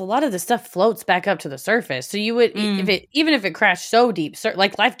deal is a lot of the stuff floats back up to the surface. So you would, even if it crashed so deep,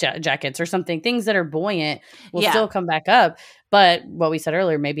 like life jackets or something, things that are buoyant will still come back up. But what we said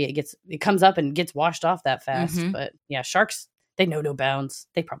earlier, maybe it comes up and gets washed off that fast. Mm-hmm. But yeah, sharks, they know no bounds.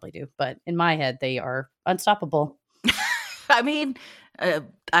 They probably do. But in my head, they are unstoppable. I mean,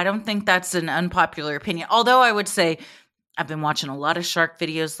 I don't think that's an unpopular opinion. Although I would say I've been watching a lot of shark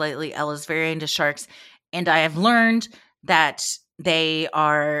videos lately. Ella's very into sharks. And I have learned that they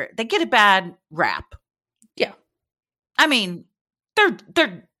get a bad rap. Yeah. I mean,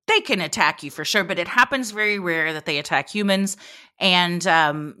 they can attack you for sure, but it happens very rare that they attack humans, and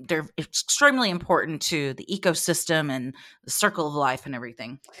they're extremely important to the ecosystem and the circle of life and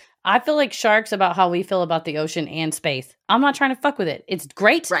everything. I feel like sharks about how we feel about the ocean and space. I'm not trying to fuck with it. It's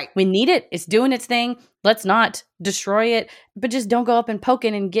great. Right. We need it. It's doing its thing. Let's not destroy it, but just don't go up and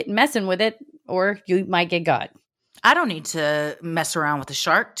poking and get messing with it, or you might get got. I don't need to mess around with a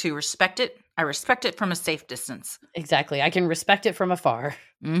shark to respect it. I respect it from a safe distance. Exactly. I can respect it from afar.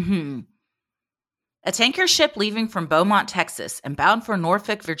 Mm-hmm. A tanker ship leaving from Beaumont, Texas, and bound for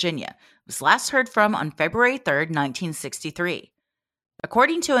Norfolk, Virginia, was last heard from on February 3rd, 1963.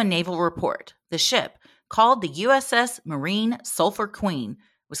 According to a naval report, the ship, called the USS Marine Sulphur Queen,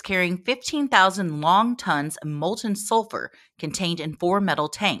 was carrying 15,000 long tons of molten sulfur contained in 4 metal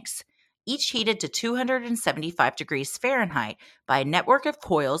tanks, each heated to 275 degrees Fahrenheit by a network of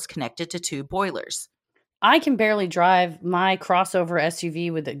coils connected to 2 boilers. I can barely drive my crossover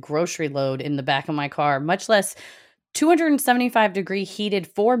SUV with a grocery load in the back of my car, much less 275-degree heated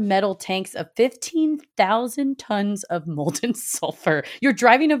 4 metal tanks of 15,000 tons of molten sulfur. You're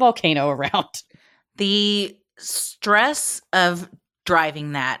driving a volcano around. The stress of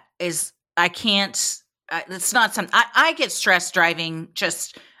driving that is, it's not something, I get stressed driving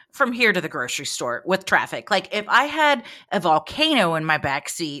just from here to the grocery store with traffic. Like if I had a volcano in my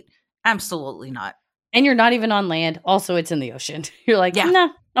backseat, absolutely not. And you're not even on land. Also, it's in the ocean. You're like, no,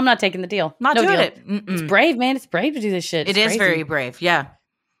 I'm not taking the deal. Not no doing deal. it. Mm-mm. It's brave, man. It's brave to do this shit. It is very brave, yeah.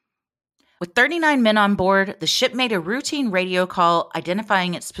 With 39 men on board, the ship made a routine radio call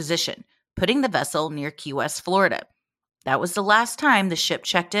identifying its position, putting the vessel near Key West, Florida. That was the last time the ship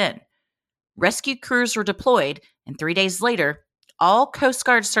checked in. Rescue crews were deployed, and 3 days later, all Coast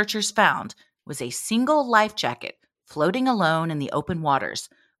Guard searchers found was a single life jacket floating alone in the open waters,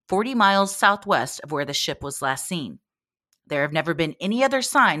 40 miles southwest of where the ship was last seen. There have never been any other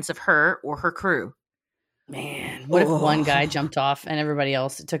signs of her or her crew. Man, what if one guy jumped off and everybody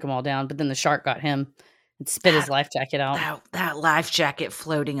else, it took them all down, but then the shark got him and spit his life jacket out? That life jacket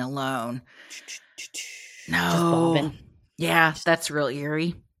floating alone. No. Just bobbing. Yeah, that's real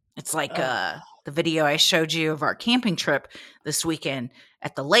eerie. It's like the video I showed you of our camping trip this weekend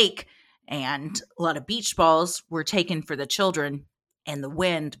at the lake, and a lot of beach balls were taken for the children, and the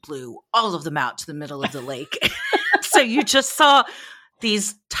wind blew all of them out to the middle of the lake. So you just saw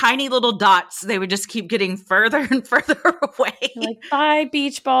these tiny little dots. They would just keep getting further and further away. You're like, bye,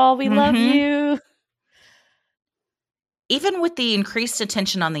 beach ball. We love you. Even with the increased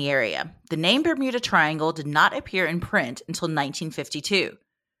attention on the area, the name Bermuda Triangle did not appear in print until 1952.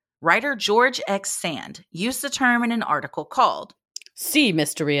 Writer George X. Sand used the term in an article called Sea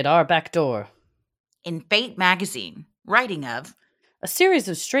Mystery at Our Back Door. In Fate magazine, writing of A series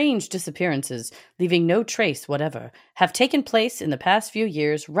of strange disappearances, leaving no trace whatever, have taken place in the past few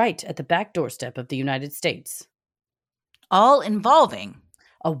years right at the back doorstep of the United States. all involving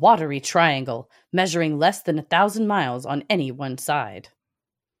A watery triangle, measuring less than 1,000 miles on any one side.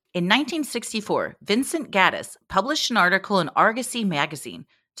 In 1964, Vincent Gaddis published an article in Argosy magazine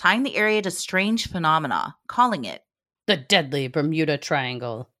tying the area to strange phenomena, calling it The deadly Bermuda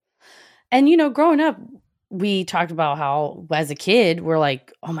Triangle. And, growing up, we talked about how, as a kid, we're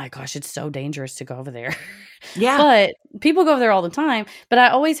like, oh my gosh, it's so dangerous to go over there. Yeah. But people go over there all the time. But I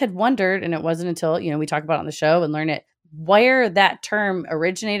always had wondered, and it wasn't until, we talked about it on the show and learned it, where that term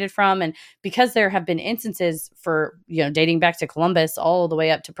originated from. And because there have been instances for, dating back to Columbus all the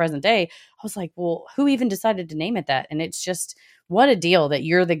way up to present day, I was like, well, who even decided to name it that? And it's just, what a deal that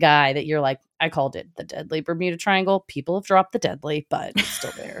you're the guy that you're like, I called it the deadly Bermuda Triangle. People have dropped the deadly, but it's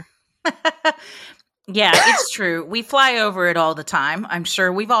still there. Yeah, it's true. We fly over it all the time. I'm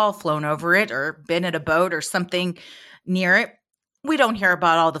sure we've all flown over it or been at a boat or something near it. We don't hear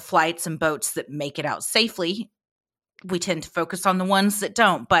about all the flights and boats that make it out safely. We tend to focus on the ones that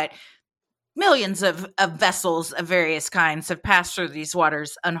don't, but millions of vessels of various kinds have passed through these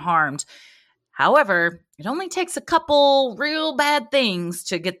waters unharmed. However, it only takes a couple real bad things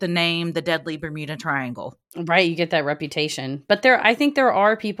to get the name the Deadly Bermuda Triangle. Right, you get that reputation. But I think there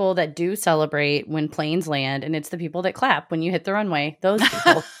are people that do celebrate when planes land, and it's the people that clap when you hit the runway. Those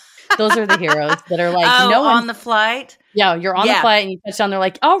people. Those are the heroes that are like, on the flight? Yeah, you're on the flight and you touch down. They're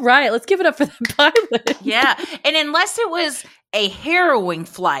like, all right, let's give it up for the pilot. Yeah. And unless it was a harrowing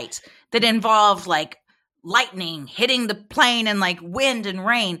flight that involved like lightning hitting the plane and like wind and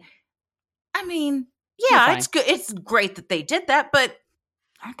rain, I mean, yeah, it's good. It's great that they did that, but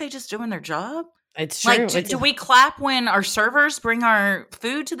aren't they just doing their job? It's true. Like, do we clap when our servers bring our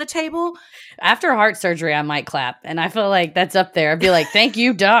food to the table? After heart surgery, I might clap. And I feel like that's up there. I'd be like, thank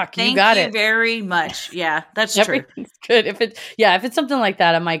you, doc. You got it. Thank you very much. Yeah, that's true. Everything's good. If it's something like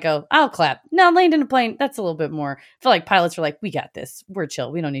that, I might go, I'll clap. No, landing a plane, that's a little bit more. I feel like pilots are like, we got this. We're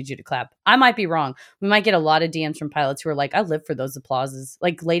chill. We don't need you to clap. I might be wrong. We might get a lot of DMs from pilots who are like, I live for those applauses.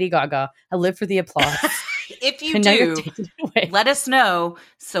 Like Lady Gaga, I live for the applause. If you do, let us know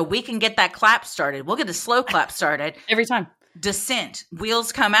so we can get that clap started. We'll get a slow clap started. Every time. Descent.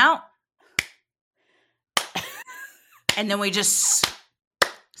 Wheels come out. And then we just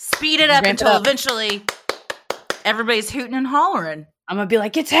speed it up until eventually everybody's hooting and hollering. I'm going to be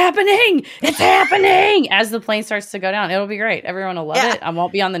like, it's happening. It's happening. As the plane starts to go down, it'll be great. Everyone will love it. I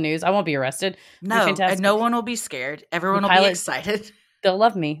won't be on the news. I won't be arrested. No, and no one will be scared. Everyone will be excited. They'll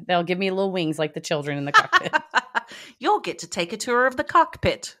love me. They'll give me little wings like the children in the cockpit. You'll get to take a tour of the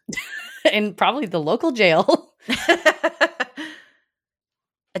cockpit. And probably the local jail.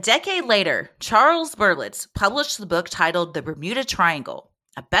 A decade later, Charles Berlitz published the book titled The Bermuda Triangle,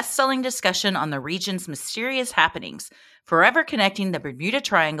 a best-selling discussion on the region's mysterious happenings, forever connecting the Bermuda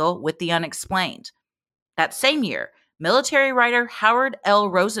Triangle with the unexplained. That same year, military writer Howard L.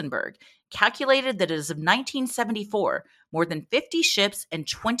 Rosenberg calculated that as of 1974, more than 50 ships and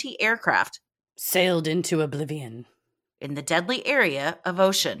 20 aircraft sailed into oblivion in the deadly area of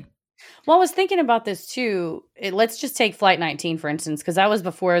ocean. Well, I was thinking about this too. Let's just take Flight 19, for instance, because that was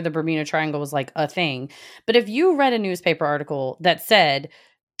before the Bermuda Triangle was like a thing. But if you read a newspaper article that said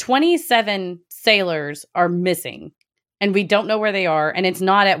 27 sailors are missing and we don't know where they are, and it's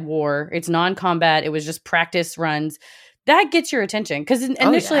not at war, it's non-combat, it was just practice runs, that gets your attention. Because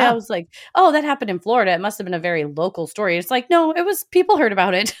initially I was like, oh, that happened in Florida. It must have been a very local story. It's like, no, it was, people heard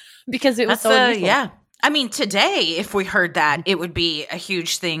about it because it was so unusual. Yeah. I mean, today, if we heard that, it would be a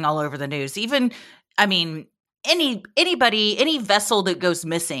huge thing all over the news. Even, I mean, anybody, any vessel that goes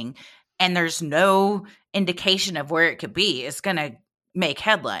missing and there's no indication of where it could be is going to make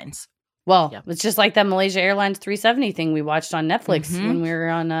headlines. Well, it's just like that Malaysia Airlines 370 thing we watched on Netflix when we were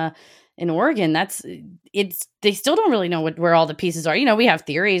on in Oregon. They still don't really know where all the pieces are. You know, we have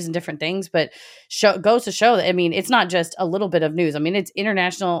theories and different things, but goes to show that, I mean, it's not just a little bit of news. I mean, it's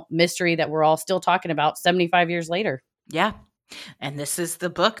international mystery that we're all still talking about 75 years later. Yeah. And this is the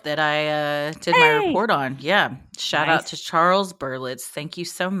book that I did my report on. Yeah. Shout out to Charles Berlitz. Thank you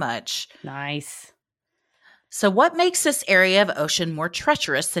so much. Nice. So what makes this area of ocean more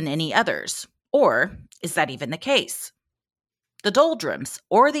treacherous than any others? Or is that even the case? The doldrums,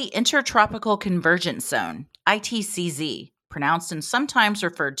 or the Intertropical Convergence Zone, ITCZ, pronounced and sometimes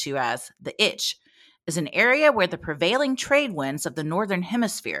referred to as the Itch, is an area where the prevailing trade winds of the Northern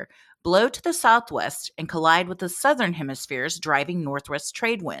Hemisphere blow to the southwest and collide with the southern hemisphere's driving northwest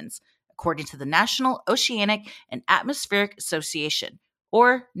trade winds, according to the National Oceanic and Atmospheric Association,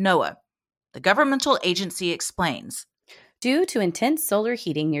 or NOAA. The governmental agency explains. Due to intense solar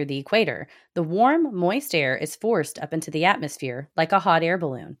heating near the equator, the warm, moist air is forced up into the atmosphere like a hot air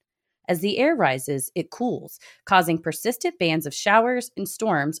balloon. As the air rises, it cools, causing persistent bands of showers and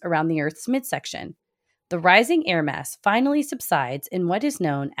storms around the Earth's midsection. The rising air mass finally subsides in what is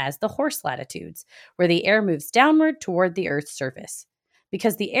known as the horse latitudes, where the air moves downward toward the Earth's surface.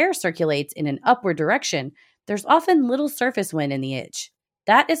 Because the air circulates in an upward direction, there's often little surface wind in the edge.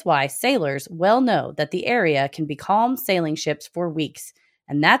 That is why sailors well know that the area can be calm sailing ships for weeks,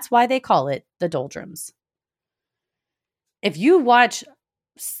 and that's why they call it the doldrums. If you watch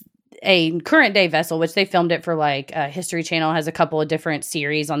a current day vessel, which they filmed it for like History Channel, has a couple of different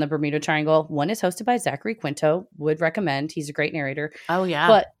series on the Bermuda Triangle. One is hosted by Zachary Quinto. Would recommend. He's a great narrator. Oh, yeah.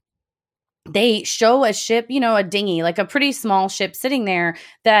 But they show a ship, a dinghy, like a pretty small ship sitting there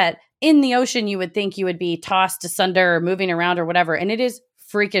that in the ocean you would think you would be tossed asunder or moving around or whatever. And it is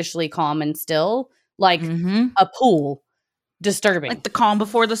freakishly calm and still, like a pool. Disturbing. Like the calm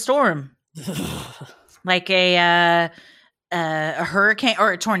before the storm. Like a hurricane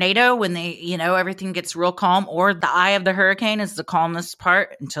or a tornado when everything gets real calm, or the eye of the hurricane is the calmest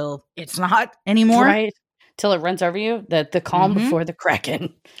part until it's not anymore. Right. Till it runs over you. The calm before the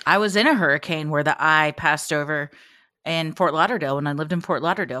kraken. I was in a hurricane where the eye passed over in Fort Lauderdale when I lived in Fort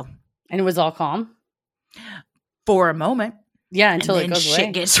Lauderdale. And it was all calm? For a moment. Yeah, until it goes shit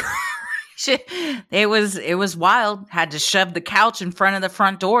away. Gets shit. It was wild. Had to shove the couch in front of the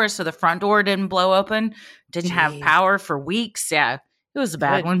front door so the front door didn't blow open. Didn't have power for weeks. Yeah, it was a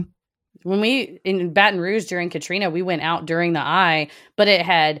bad one. When we, in Baton Rouge during Katrina, we went out during the eye, but it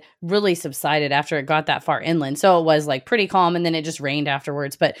had really subsided after it got that far inland. So it was like pretty calm, and then it just rained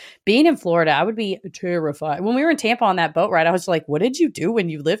afterwards. But being in Florida, I would be terrified. When we were in Tampa on that boat ride, I was like, what did you do when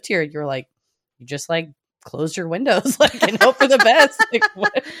you lived here? You're like, you just like closed your windows like and hope for the best. Like,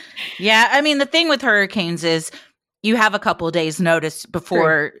 what? Yeah, I mean, the thing with hurricanes is you have a couple of days notice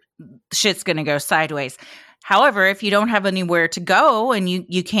before shit's going to go sideways. However, if you don't have anywhere to go and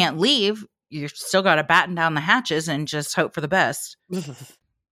you can't leave, you still got to batten down the hatches and just hope for the best.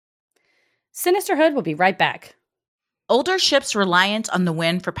 Sinisterhood will be right back. Older ships reliant on the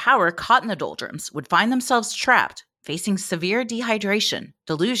wind for power caught in the doldrums would find themselves trapped, facing severe dehydration,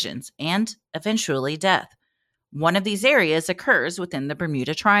 delusions, and eventually death. One of these areas occurs within the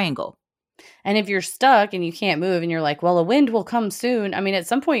Bermuda Triangle. And if you're stuck and you can't move and you're like, well, a wind will come soon. I mean, at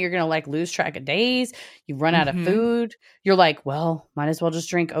some point you're going to like lose track of days. You run out of food. You're like, well, might as well just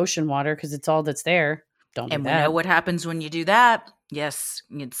drink ocean water because it's all that's there. Don't do that. And we know what happens when you do that. Yes,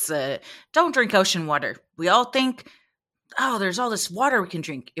 it's don't drink ocean water. We all think, oh, there's all this water we can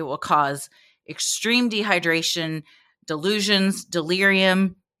drink. It will cause extreme dehydration, delusions,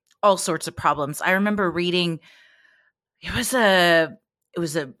 delirium, all sorts of problems. I remember reading, it was a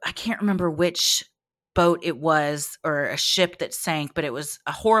I can't remember which boat it was or a ship that sank, but it was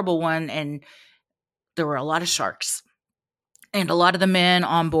a horrible one, and there were a lot of sharks. And a lot of the men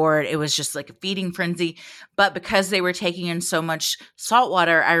on board, it was just like a feeding frenzy. But because they were taking in so much salt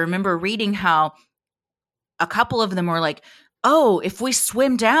water, I remember reading how a couple of them were like, oh, if we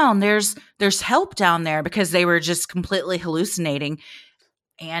swim down, there's help down there, because they were just completely hallucinating.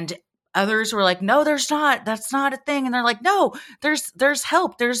 And others were like, no, there's not. That's not a thing. And they're like, no, there's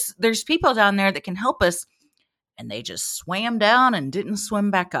help. There's people down there that can help us. And they just swam down and didn't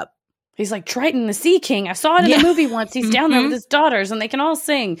swim back up. He's like Triton, the Sea King. I saw it in a movie once. He's down there with his daughters and they can all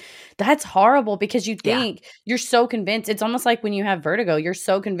sing. That's horrible because you think you're so convinced. It's almost like when you have vertigo, you're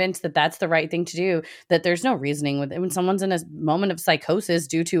so convinced that that's the right thing to do that there's no reasoning with it. When someone's in a moment of psychosis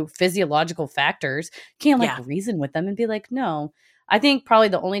due to physiological factors, you can't reason with them and be like, no. I think probably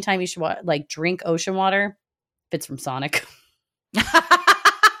the only time you should drink ocean water, if it's from Sonic.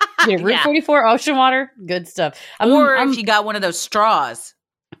 Route 44 ocean water, good stuff. Or if you got one of those straws.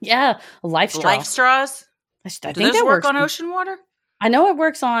 Yeah, life straw. Life straws? I think Do those that work works on ocean water? I know it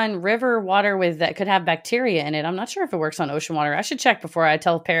works on river water that could have bacteria in it. I'm not sure if it works on ocean water. I should check before I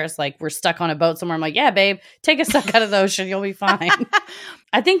tell Paris, like, we're stuck on a boat somewhere. I'm like, yeah, babe, take a suck out of the ocean. You'll be fine.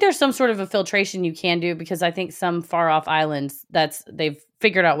 I think there's some sort of a filtration you can do because I think some far off islands, they've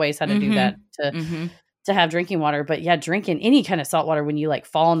figured out ways how to do that to have drinking water. But yeah, drinking any kind of salt water when you like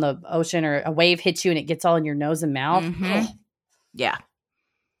fall in the ocean or a wave hits you and it gets all in your nose and mouth. Yeah.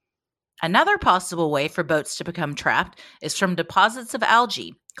 Another possible way for boats to become trapped is from deposits of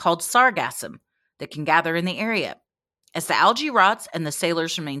algae called sargassum that can gather in the area. As the algae rots and the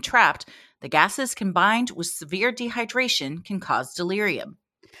sailors remain trapped, the gases combined with severe dehydration can cause delirium.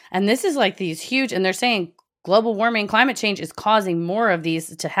 And this is like these huge, and they're saying global warming, climate change is causing more of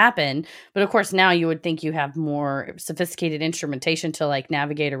these to happen. But of course, now you would think you have more sophisticated instrumentation to like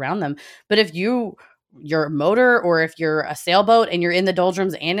navigate around them. But if you're a motor or if you're a sailboat and you're in the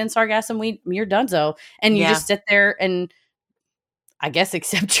doldrums and in Sargassum, you're donezo. And you just sit there and I guess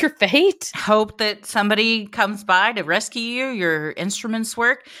accept your fate. Hope that somebody comes by to rescue you, your instruments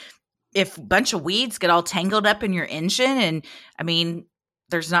work. If a bunch of weeds get all tangled up in your engine, and I mean,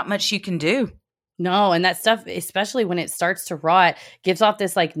 there's not much you can do. No, and that stuff, especially when it starts to rot, gives off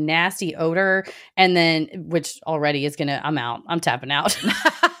this like nasty odor, and then which already is gonna, I'm out. I'm tapping out.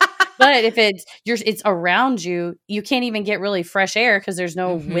 But if it's around you, you can't even get really fresh air because there's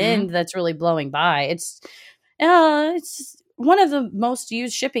no wind that's really blowing by. It's one of the most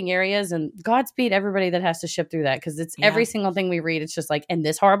used shipping areas, and Godspeed everybody that has to ship through that, because it's every single thing we read. It's just like, and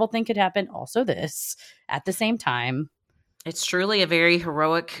this horrible thing could happen. Also this at the same time. It's truly a very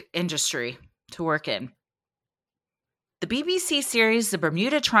heroic industry to work in. The BBC series The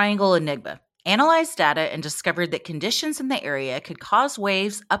Bermuda Triangle Enigma analyzed data and discovered that conditions in the area could cause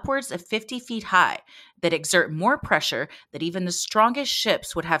waves upwards of 50 feet high that exert more pressure that even the strongest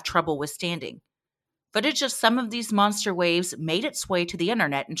ships would have trouble withstanding. Footage of some of these monster waves made its way to the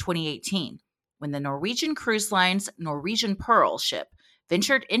internet in 2018, when the Norwegian cruise line's Norwegian Pearl ship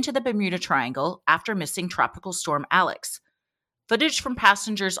ventured into the Bermuda Triangle after missing Tropical Storm Alex. Footage from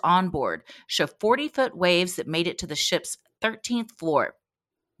passengers on board show 40-foot waves that made it to the ship's 13th floor.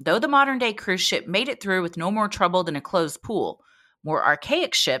 Though the modern-day cruise ship made it through with no more trouble than a closed pool, more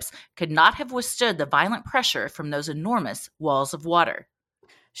archaic ships could not have withstood the violent pressure from those enormous walls of water.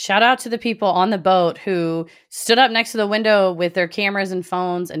 Shout out to the people on the boat who stood up next to the window with their cameras and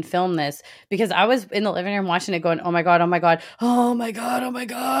phones and filmed this, because I was in the living room watching it going, oh my God, oh my God, oh my God, oh my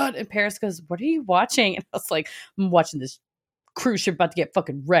God. And Paris goes, what are you watching? And I was like, I'm watching this cruise ship about to get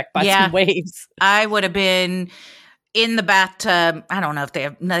fucking wrecked by some waves. I would have been in the bathtub. I don't know if they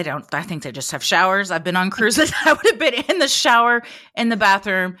have, no, they don't. I think they just have showers. I've been on cruises. I would have been in the shower, in the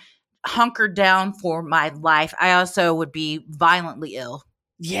bathroom, hunkered down for my life. I also would be violently ill.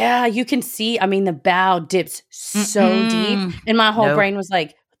 Yeah, you can see, I mean, the bow dips so deep. And my whole brain was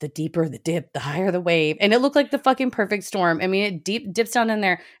like, the deeper the dip, the higher the wave. And it looked like the fucking perfect storm. I mean, it dips down in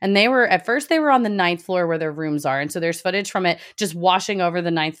there. And at first they were on the 9th floor where their rooms are. And so there's footage from it just washing over the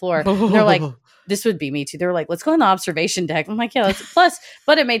 9th floor. And they're like, this would be me too. They were like, let's go on the observation deck. I'm like, yeah,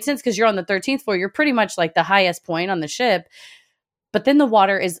 but it made sense because you're on the 13th floor. You're pretty much like the highest point on the ship. But then the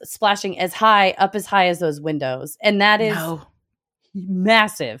water is splashing as high as those windows. And that is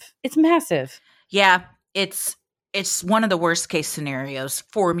massive. It's massive. Yeah, it's one of the worst case scenarios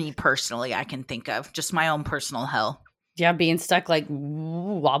for me personally I can think of. Just my own personal hell. Yeah, being stuck like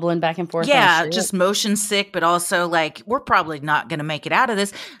wobbling back and forth. Yeah, just motion sick, but also like we're probably not going to make it out of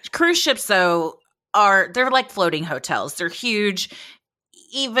this. Cruise ships though they're like floating hotels. They're huge.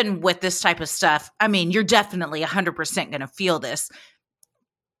 Even with this type of stuff, I mean, you're definitely 100% going to feel this.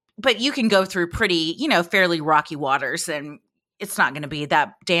 But you can go through pretty, fairly rocky waters and it's not going to be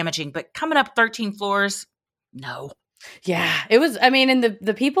that damaging, but coming up 13 floors, no. Yeah, it was, I mean, and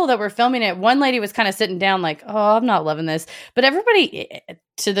the people that were filming it, one lady was kind of sitting down like, oh, I'm not loving this. But everybody,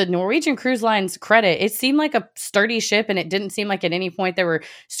 to the Norwegian Cruise Line's credit, it seemed like a sturdy ship and it didn't seem like at any point they were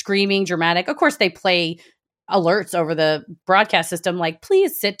screaming dramatic. Of course, they play alerts over the broadcast system like,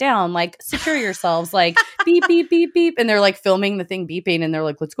 please sit down, like secure yourselves, like beep, beep, beep, beep. And they're like filming the thing beeping and they're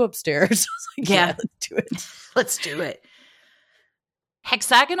like, let's go upstairs. I was like, yeah, let's do it. Let's do it.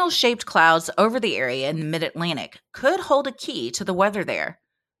 Hexagonal-shaped clouds over the area in the mid-Atlantic could hold a key to the weather there.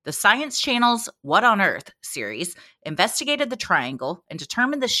 The Science Channel's What on Earth series investigated the triangle and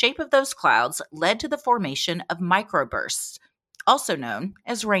determined the shape of those clouds led to the formation of microbursts, also known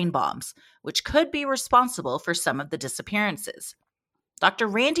as rain bombs, which could be responsible for some of the disappearances. Dr.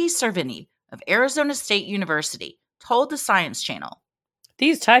 Randy Cervini of Arizona State University told the Science Channel,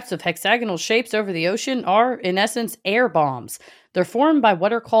 these types of hexagonal shapes over the ocean are, in essence, air bombs. They're formed by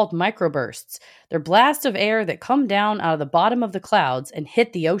what are called microbursts. They're blasts of air that come down out of the bottom of the clouds and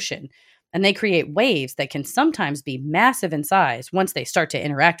hit the ocean. And they create waves that can sometimes be massive in size once they start to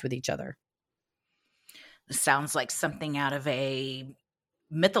interact with each other. This sounds like something out of a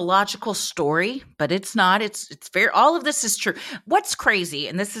mythological story, but it's not. It's very, all of this is true. What's crazy,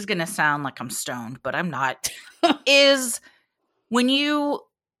 and this is going to sound like I'm stoned, but I'm not, is when you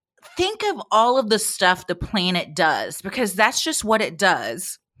think of all of the stuff the planet does, because that's just what it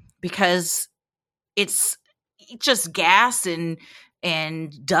does, because it's just gas and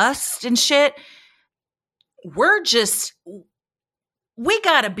dust and shit. We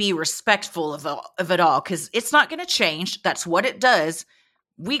got to be respectful of it all, because it's not going to change. That's what it does.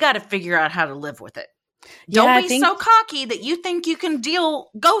 We got to figure out how to live with it. Yeah, Don't be so cocky that you think you can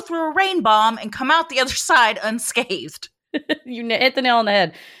go through a rain bomb and come out the other side unscathed. You hit the nail on the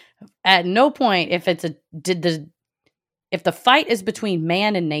head. At no point, if the fight is between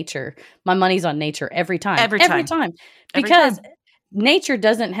man and nature, my money's on nature every time. Every time. Because nature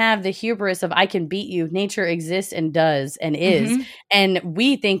doesn't have the hubris of I can beat you. Nature exists and does and is. Mm-hmm. And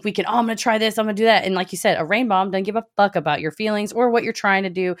we think we can, I'm going to try this, I'm going to do that. And like you said, a rain bomb doesn't give a fuck about your feelings or what you're trying to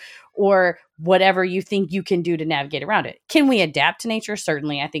do or whatever you think you can do to navigate around it. Can we adapt to nature?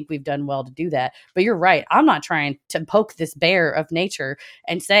 Certainly. I think we've done well to do that. But you're right. I'm not trying to poke this bear of nature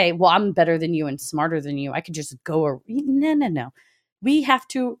and say, well, I'm better than you and smarter than you. I could just go. No. We have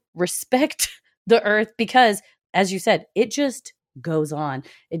to respect the earth because, as you said, it just goes on.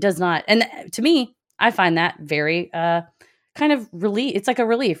 It does not. And to me, I find that very kind of relief. It's like a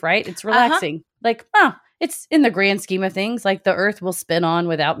relief, right? It's relaxing. Like, it's in the grand scheme of things, like the earth will spin on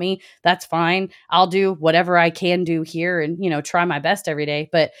without me. That's fine. I'll do whatever I can do here and, try my best every day.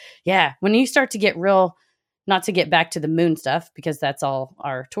 But yeah, when you start to get real, not to get back to the moon stuff because that's all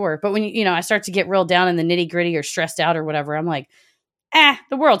our tour, but when I start to get real down in the nitty gritty or stressed out or whatever, I'm like,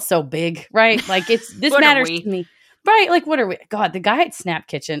 the world's so big, right? Like this matters to me. Right. Like, what are we? God, the guy at Snap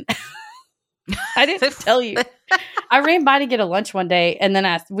Kitchen. I didn't tell you. I ran by to get a lunch one day and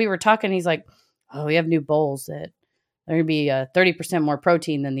then we were talking. He's like, oh, we have new bowls that are going to be 30% more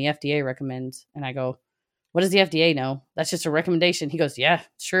protein than the FDA recommends. And I go, what does the FDA know? That's just a recommendation. He goes, yeah,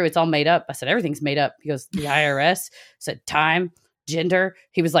 it's true. It's all made up. I said, everything's made up. He goes, the IRS. I said, time, gender.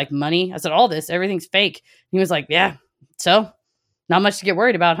 He was like, money. I said, all this, everything's fake. He was like, yeah, so not much to get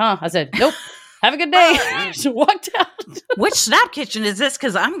worried about, huh? I said, nope. Have a good day. She walked out. Which Snap Kitchen is this?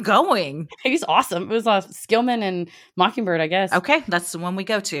 Because I'm going. He's awesome. It was Skillman and Mockingbird, I guess. Okay, that's the one we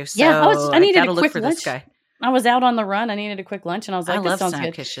go to. So yeah, I needed a quick lunch. This guy. I was out on the run. I needed a quick lunch, and I was like, "This sounds Snap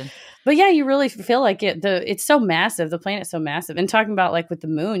good." Kitchen. But yeah, you really feel like it. It's so massive. The planet's so massive. And talking about like with the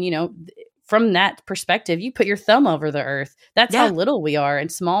moon, from that perspective, you put your thumb over the Earth. That's how little we are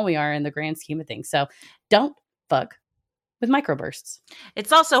and small we are in the grand scheme of things. So don't fuck with microbursts.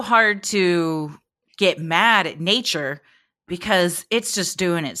 It's also hard to get mad at nature because it's just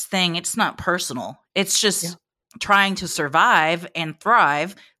doing its thing. It's not personal. It's just trying to survive and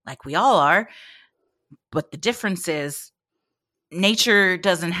thrive like we all are. But the difference is nature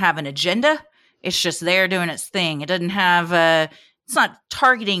doesn't have an agenda. It's just there doing its thing. It doesn't have it's not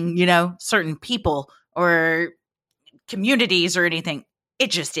targeting, certain people or communities or anything.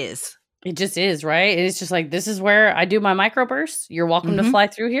 It just is. It just is, right? It's just like, this is where I do my microbursts. You're welcome to fly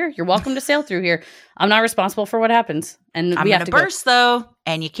through here. You're welcome to sail through here. I'm not responsible for what happens. And I'm going to burst, though,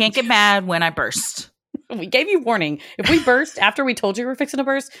 and you can't get mad when I burst. We gave you warning. If we burst after we told you we're fixing to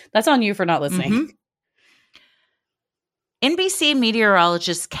burst, that's on you for not listening. NBC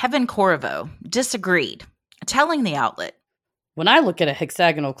meteorologist Kevin Corriveau disagreed, telling the outlet, when I look at a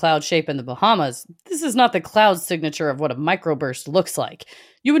hexagonal cloud shape in the Bahamas, this is not the cloud signature of what a microburst looks like.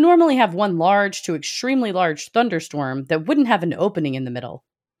 You would normally have one large to extremely large thunderstorm that wouldn't have an opening in the middle.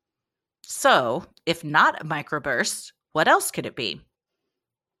 So, if not a microburst, what else could it be?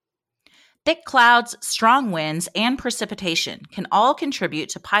 Thick clouds, strong winds, and precipitation can all contribute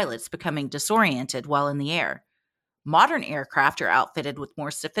to pilots becoming disoriented while in the air. Modern aircraft are outfitted with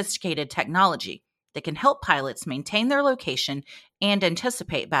more sophisticated technology that can help pilots maintain their location and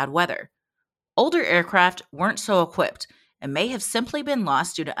anticipate bad weather. Older aircraft weren't so equipped and may have simply been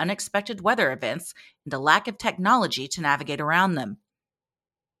lost due to unexpected weather events and a lack of technology to navigate around them.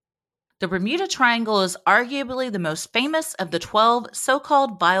 The Bermuda Triangle is arguably the most famous of the 12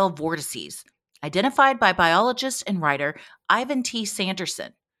 so-called vile vortices, identified by biologist and writer Ivan T.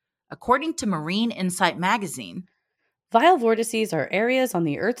 Sanderson. According to Marine Insight magazine, vile vortices are areas on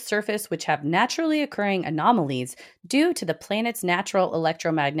the Earth's surface which have naturally occurring anomalies due to the planet's natural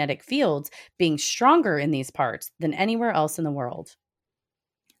electromagnetic fields being stronger in these parts than anywhere else in the world.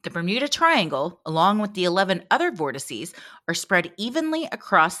 The Bermuda Triangle, along with the 11 other vortices, are spread evenly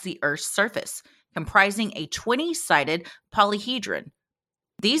across the Earth's surface, comprising a 20-sided polyhedron.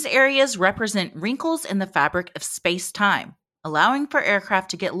 These areas represent wrinkles in the fabric of space-time, allowing for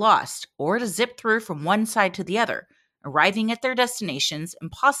aircraft to get lost or to zip through from one side to the other, arriving at their destinations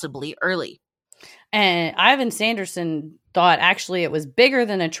impossibly early. And Ivan Sanderson thought actually it was bigger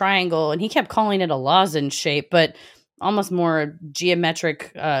than a triangle, and he kept calling it a lozenge shape, but almost more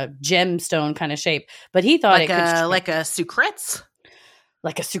geometric gemstone kind of shape. But he thought like a Sucrets?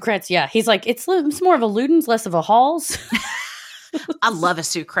 Like a Sucrets, yeah. He's like, it's more of a Ludens, less of a Halls. I love a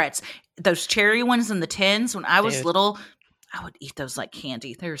Sucrets. Those cherry ones in the tins, when I was little, I would eat those like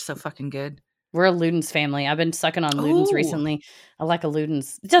candy. They were so fucking good. We're a Luden's family. I've been sucking on Luden's Ooh. recently. I like a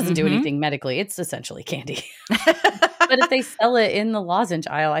Luden's. It doesn't do Mhm. anything medically. It's essentially candy. But if they sell it in the lozenge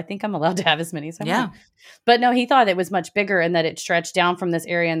aisle, I think I'm allowed to have as many as I Yeah. want. But no, he thought it was much bigger and that it stretched down from this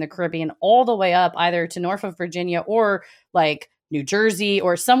area in the Caribbean all the way up either to Norfolk, Virginia, or like New Jersey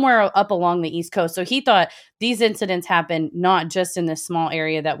or somewhere up along the East Coast. So he thought these incidents happen not just in this small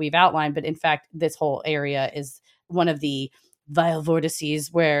area that we've outlined, but in fact, this whole area is one of the vile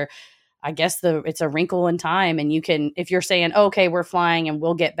vortices where I guess it's a wrinkle in time. And you can, if you're saying, oh, okay, we're flying and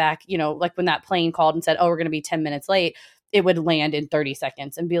we'll get back, like when that plane called and said, oh, we're going to be 10 minutes late, it would land in 30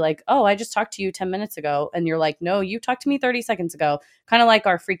 seconds and be like, oh, I just talked to you 10 minutes ago. And you're like, no, you talked to me 30 seconds ago. Kind of like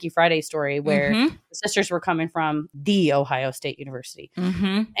our Freaky Friday story where Mhm. the sisters were coming from the Ohio State University.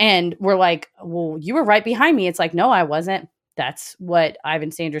 Mhm. And we're like, well, you were right behind me. It's like, no, I wasn't. That's what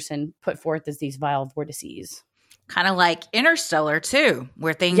Ivan Sanderson put forth as these vile vortices. Kind of like Interstellar too,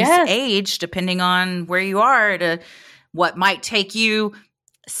 where things Yes. age depending on where you are to what might take you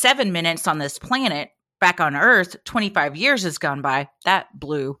 7 minutes on this planet back on Earth, 25 years has gone by. That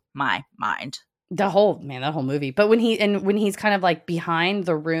blew my mind. That whole movie. But when he's kind of like behind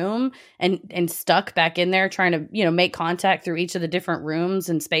the room and stuck back in there trying to, make contact through each of the different rooms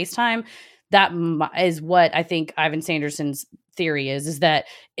in space-time, that is what I think Ivan Sanderson's theory is that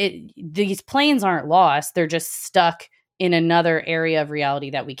these planes aren't lost. They're just stuck in another area of reality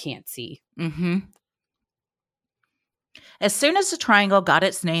that we can't see. Mm-hmm. As soon as the triangle got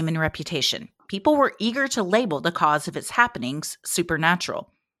its name and reputation, people were eager to label the cause of its happenings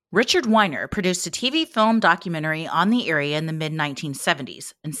supernatural. Richard Weiner produced a TV film documentary on the area in the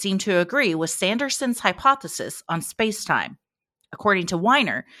mid-1970s and seemed to agree with Sanderson's hypothesis on space-time. According to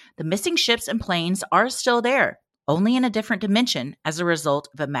Weiner, the missing ships and planes are still there, only in a different dimension as a result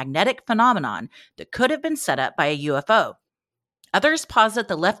of a magnetic phenomenon that could have been set up by a UFO. Others posit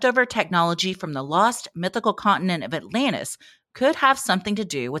the leftover technology from the lost mythical continent of Atlantis could have something to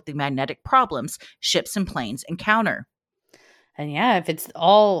do with the magnetic problems ships and planes encounter. And yeah, if it's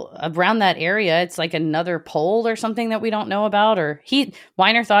all around that area, it's like another pole or something that we don't know about. Or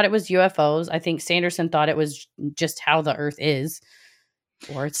Weiner thought it was UFOs. I think Sanderson thought it was just how the Earth is.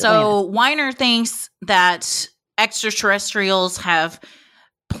 Or it's So Atlantis. Weiner thinks that extraterrestrials have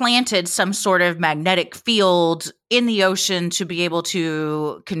planted some sort of magnetic field in the ocean to be able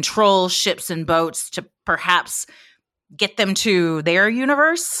to control ships and boats to perhaps get them to their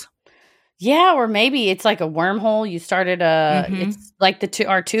universe. Yeah, or maybe it's like a wormhole. You started it's like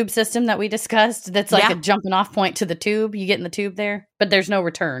our tube system that we discussed. That's like a jumping off point to the tube. You get in the tube there, but there's no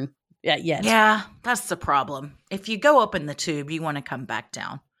return yet. Yeah, that's the problem. If you go up in the tube, you want to come back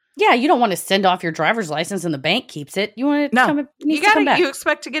down. Yeah, you don't want to send off your driver's license and the bank keeps it. You want to come back. You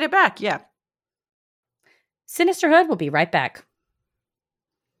expect to get it back, yeah. Sinisterhood will be right back.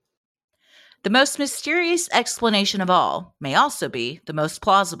 The most mysterious explanation of all may also be the most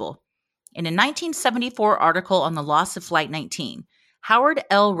plausible. In a 1974 article on the loss of Flight 19, Howard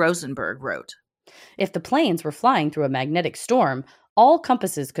L. Rosenberg wrote, if the planes were flying through a magnetic storm, all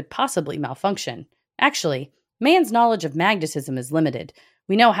compasses could possibly malfunction. Actually, man's knowledge of magnetism is limited.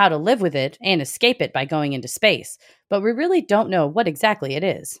 We know how to live with it and escape it by going into space, but we really don't know what exactly it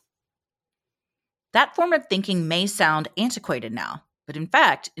is. That form of thinking may sound antiquated now, but in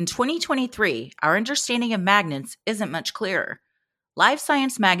fact, in 2023, our understanding of magnets isn't much clearer. Live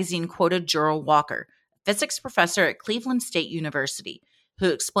Science magazine quoted Gerald Walker, a physics professor at Cleveland State University, who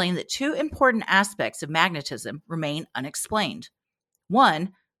explained that two important aspects of magnetism remain unexplained.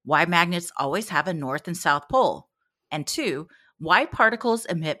 One, why magnets always have a north and south pole. And two, why particles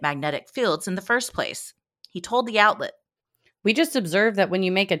emit magnetic fields in the first place. He told the outlet, we just observed that when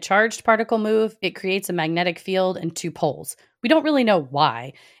you make a charged particle move, it creates a magnetic field and two poles. We don't really know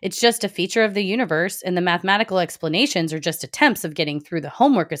why. It's just a feature of the universe, and the mathematical explanations are just attempts of getting through the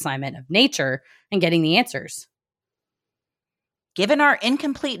homework assignment of nature and getting the answers. Given our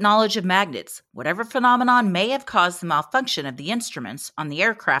incomplete knowledge of magnets, whatever phenomenon may have caused the malfunction of the instruments on the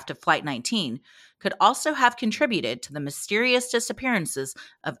aircraft of Flight 19 could also have contributed to the mysterious disappearances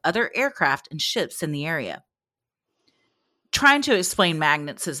of other aircraft and ships in the area. Trying to explain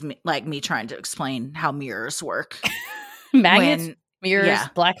magnets is like me trying to explain how mirrors work. Magnets, mirrors,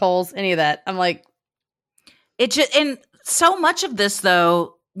 black holes, any of that. I'm like, and so much of this,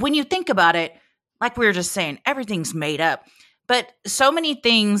 though, when you think about it, like we were just saying, everything's made up. But so many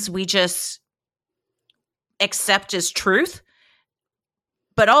things we just accept as truth.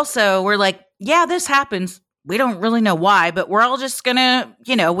 But also we're like, yeah, this happens. We don't really know why, but we're all just gonna,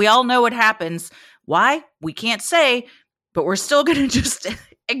 we all know what happens. Why? We can't say, but we're still gonna just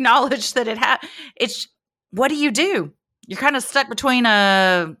acknowledge that it's, what do? You're kind of stuck between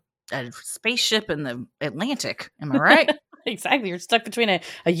a a spaceship in the Atlantic. Am I right? Exactly. You're stuck between a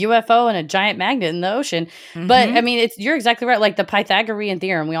UFO and a giant magnet in the ocean. But I mean, you're exactly right. Like the Pythagorean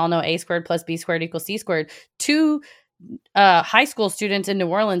theorem, we all know A squared plus B squared equals C squared. Two high school students in New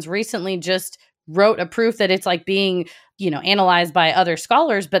Orleans recently just wrote a proof that it's like being, analyzed by other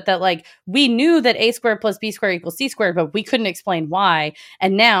scholars, but that like we knew that A squared plus B squared equals C squared, but we couldn't explain why.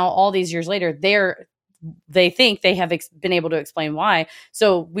 And now all these years later, they think they have been able to explain why.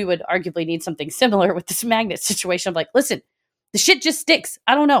 So we would arguably need something similar with this magnet situation of like, listen, the shit just sticks.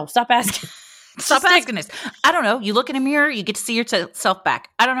 I don't know. Stop asking. Stop asking this. I don't know. You look in a mirror, you get to see yourself back.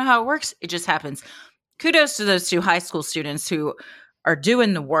 I don't know how it works. It just happens. Kudos to those 2 high school students who are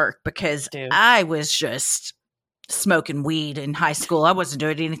doing the work, because I was just smoking weed in high school. I wasn't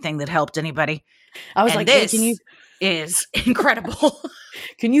doing anything that helped anybody. I was this is incredible.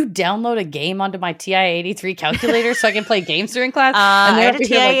 Can you download a game onto my TI-83 calculator so I can play games during class? I had a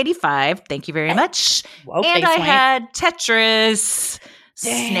TI-85. Thank you very much. Whoa, and I had Tetris,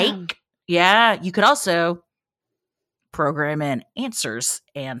 Snake. Yeah, you could also program in answers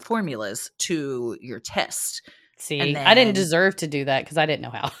and formulas to your test. See, I didn't deserve to do that because I didn't know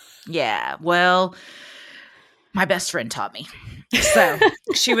how. Yeah, well, my best friend taught me. So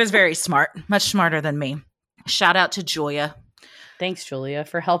she was very smart, much smarter than me. Shout out to Joya. Thanks, Julia,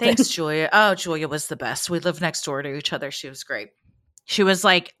 for helping. Thanks, Julia. Oh, Julia was the best. We lived next door to each other. She was great. She was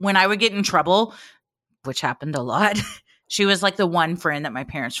like, when I would get in trouble, which happened a lot, she was like the one friend that my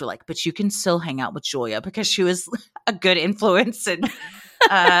parents were like, but you can still hang out with Julia, because she was a good influence and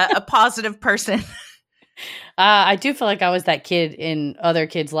a positive person. I do feel like I was that kid in other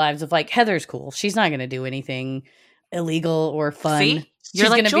kids' lives of like, Heather's cool. She's not going to do anything illegal or fun. See? She's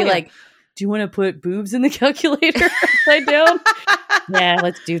going to be like, do you want to put boobs in the calculator upside down? Yeah,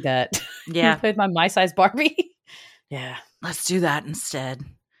 let's do that. Yeah. With my size Barbie. Yeah. Let's do that instead.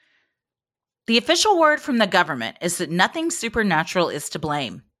 The official word from the government is that nothing supernatural is to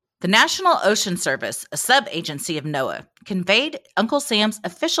blame. The National Ocean Service, a sub-agency of NOAA, conveyed Uncle Sam's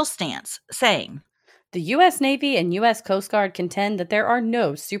official stance, saying, the U.S. Navy and U.S. Coast Guard contend that there are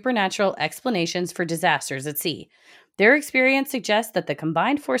no supernatural explanations for disasters at sea. Their experience suggests that the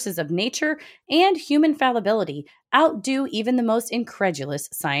combined forces of nature and human fallibility outdo even the most incredulous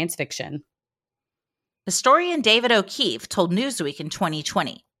science fiction. Historian David O'Keefe told Newsweek in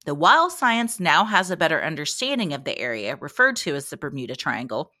 2020 that while science now has a better understanding of the area referred to as the Bermuda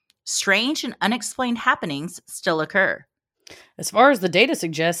Triangle, strange and unexplained happenings still occur. As far as the data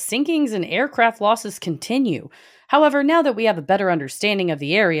suggests, sinkings and aircraft losses continue. However, now that we have a better understanding of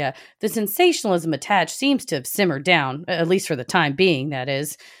the area, the sensationalism attached seems to have simmered down, at least for the time being, that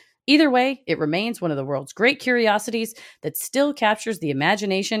is. Either way, it remains one of the world's great curiosities that still captures the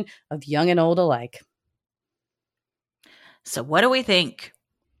imagination of young and old alike. So what do we think?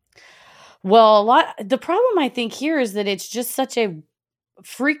 Well, the problem I think here is that it's just such a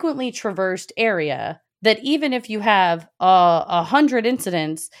frequently traversed area that even if you have 100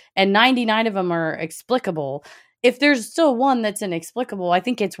 incidents and 99 of them are explicable, if there's still one that's inexplicable, I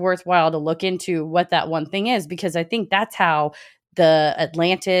think it's worthwhile to look into what that one thing is, because I think that's how the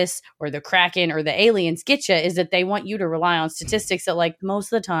Atlantis or the Kraken or the aliens get you, is that they want you to rely on statistics that, like,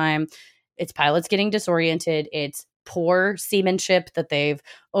 most of the time it's pilots getting disoriented, it's poor seamanship, that they've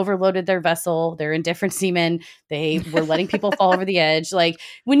overloaded their vessel, they're indifferent seamen, they were letting people fall over the edge. Like,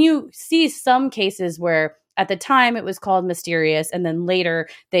 when you see some cases where at the time it was called mysterious and then later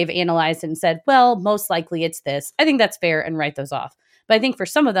they've analyzed it and said, well, most likely it's this, I think that's fair and write those off. But I think for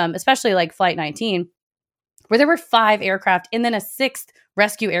some of them, especially like Flight 19, where there were 5 aircraft and then a 6th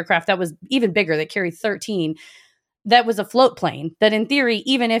rescue aircraft that was even bigger, that carried 13, that was a float plane, that in theory,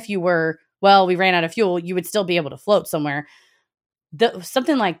 even if you were, well, we ran out of fuel, you would still be able to float somewhere.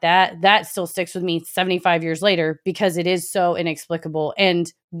 Something like that still sticks with me 75 years later, because it is so inexplicable,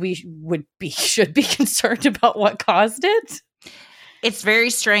 and we should be concerned about what caused it. It's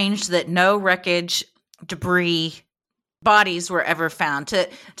very strange that no wreckage, debris, bodies were ever found. To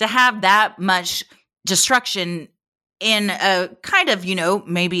have that much destruction in a kind of,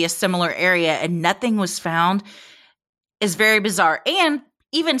 maybe a similar area and nothing was found is very bizarre. And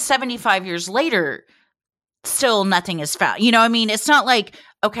even 75 years later, still nothing is found. It's not like,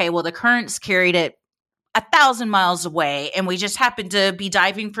 okay, well, the currents carried it 1,000 miles away and we just happened to be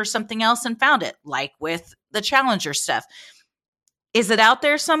diving for something else and found it, like with the Challenger stuff. Is it out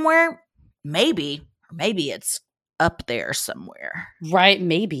there somewhere? Maybe. Or maybe it's up there somewhere. Right,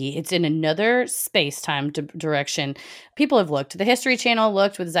 maybe it's in another space-time direction. People have looked. The History Channel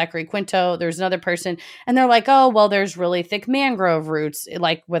looked with Zachary Quinto. There's another person, and they're like, "Oh, well, there's really thick mangrove roots,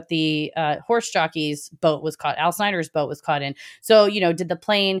 like what the horse jockey's boat was caught. Al Snyder's boat was caught in. So, did the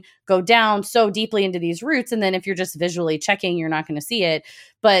plane go down so deeply into these roots? And then if you're just visually checking, you're not going to see it.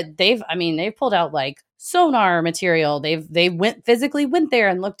 But they've pulled out like sonar material. They physically went there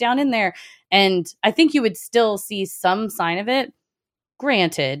and looked down in there." And I think you would still see some sign of it.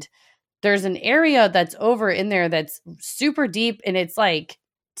 Granted, there's an area that's over in there that's super deep, and it's like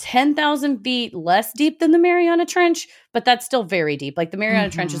 10,000 feet less deep than the Mariana Trench, but that's still very deep. Like the Mariana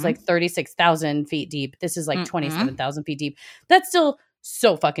Trench is like 36,000 feet deep. This is like 27,000 feet deep. That's still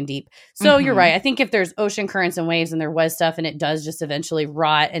so fucking deep. So you're right. I think if there's ocean currents and waves and there was stuff and it does just eventually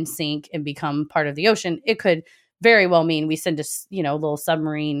rot and sink and become part of the ocean, it could very well mean we send a little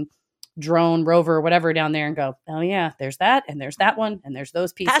submarine drone rover or whatever down there and go, oh yeah, there's that and there's that one and there's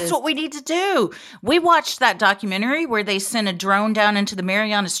those pieces. That's what we need to do. We watched that documentary where they sent a drone down into the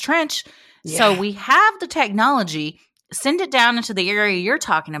Marianas Trench. Yeah. So we have the technology. Send it down into the area you're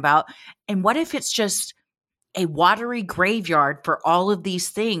talking about. And what if it's just a watery graveyard for all of these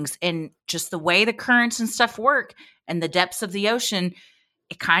things, and just the way the currents and stuff work and the depths of the ocean,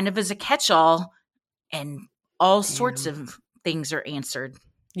 it kind of is a catch-all, and all sorts of things are answered.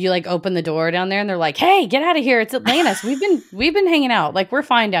 You like open the door down there and they're like, "Hey, get out of here. It's Atlantis. We've been hanging out. Like, we're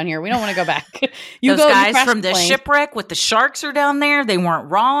fine down here. We don't want to go back." Those guys from the shipwreck with the sharks are down there. They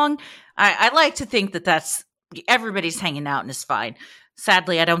weren't wrong. I like to think that that's everybody's hanging out and is fine.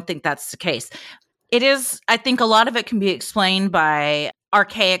 Sadly, I don't think that's the case. It is, I think a lot of it can be explained by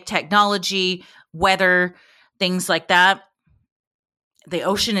archaic technology, weather, things like that. The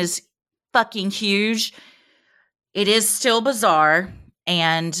ocean is fucking huge. It is still bizarre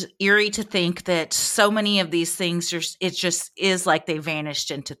and eerie to think that so many of these things it just is like they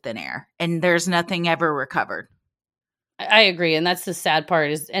vanished into thin air and there's nothing ever recovered. I agree. And that's the sad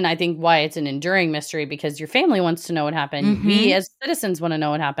part and I think why it's an enduring mystery, because your family wants to know what happened. Mm-hmm. We as citizens want to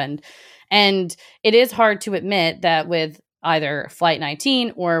know what happened. And it is hard to admit that with either Flight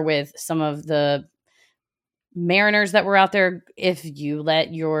 19 or with some of the mariners that were out there, if you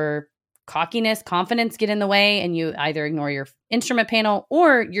let your confidence get in the way and you either ignore your instrument panel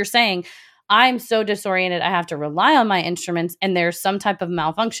or you're saying, I'm so disoriented, I have to rely on my instruments, and there's some type of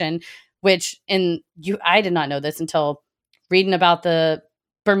malfunction, which I did not know this until reading about the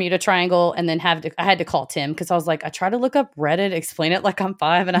Bermuda Triangle, and then I had to call Tim because I was like, I try to look up Reddit, explain it like I'm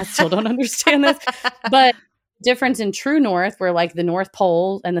 5, and I still don't understand this. But difference in true north, where like the North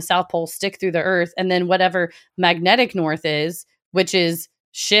Pole and the South Pole stick through the earth, and then whatever magnetic north is, which is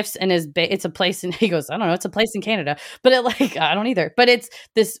shifts and it's a place he goes, I don't know, it's a place in Canada, but I don't either, but it's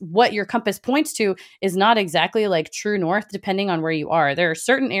this, what your compass points to is not exactly like true north depending on where you are. There are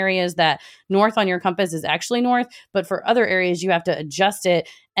certain areas that north on your compass is actually north, but for other areas you have to adjust it,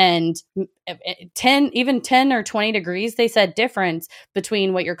 and 10 or 20 degrees, they said, difference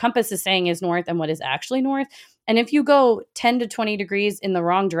between what your compass is saying is north and what is actually north. And if you go 10 to 20 degrees in the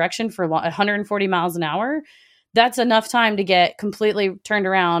wrong direction for 140 miles an hour, that's enough time to get completely turned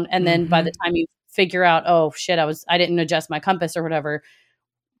around. And then by the time you figure out, oh shit, I didn't adjust my compass or whatever,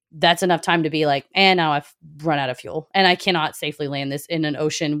 that's enough time to be like, and now I've run out of fuel and I cannot safely land this in an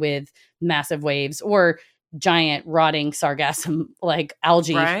ocean with massive waves or giant rotting sargassum like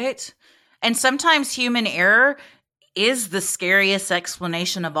algae. Right. And sometimes human error is the scariest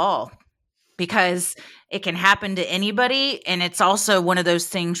explanation of all, because it can happen to anybody. And it's also one of those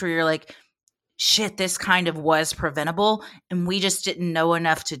things where you're like, shit, this kind of was preventable and we just didn't know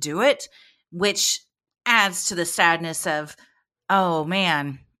enough to do it, which adds to the sadness of, oh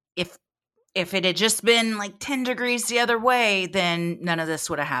man, if it had just been like 10 degrees the other way, then none of this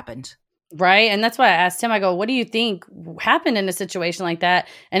would have happened. Right. And that's why I asked him, I go, what do you think happened in a situation like that?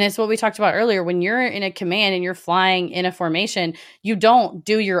 And it's what we talked about earlier. When you're in a command and you're flying in a formation, you don't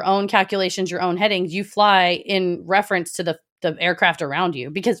do your own calculations, your own headings. You fly in reference to the aircraft around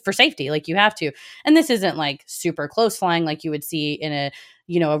you, because for safety, like you have to. And this isn't like super close flying like you would see in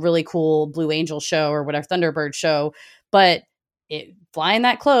a really cool Blue Angel show or whatever, Thunderbird show. But flying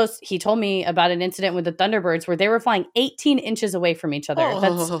that close, he told me about an incident with the Thunderbirds where they were flying 18 inches away from each other.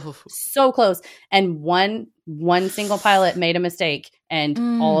 That's so close. And one single pilot made a mistake, and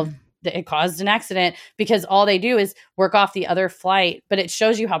it caused an accident, because all they do is work off the other flight. But it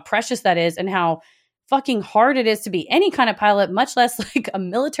shows you how precious that is and how fucking hard it is to be any kind of pilot, much less like a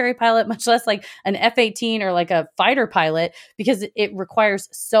military pilot, much less like an F-18 or like a fighter pilot, because it requires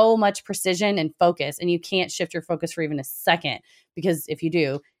so much precision and focus, and you can't shift your focus for even a second, because if you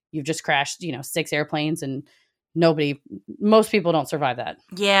do, you've just crashed, 6 airplanes and most people don't survive that.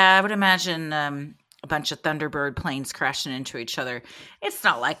 Yeah, I would imagine a bunch of Thunderbird planes crashing into each other. It's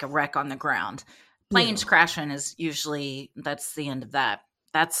not like a wreck on the ground. Planes crashing is usually, that's the end of that.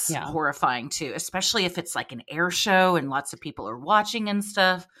 That's horrifying too, especially if it's like an air show and lots of people are watching and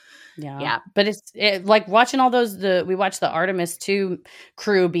stuff. Yeah. But it's like watching all those, we watched the Artemis 2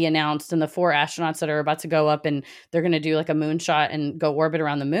 crew be announced and the 4 astronauts that are about to go up and they're going to do like a moonshot and go orbit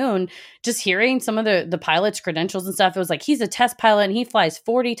around the moon. Just hearing some of the pilot's credentials and stuff, it was like, he's a test pilot and he flies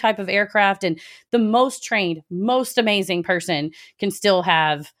 40 type of aircraft, and the most trained, most amazing person can still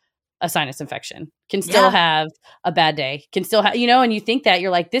have a sinus infection, can still have a bad day, can still have, and you think that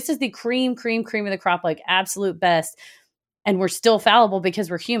you're like, this is the cream of the crop, like absolute best. And we're still fallible because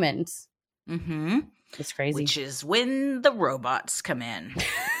we're humans. Mm-hmm. It's crazy. Which is when the robots come in.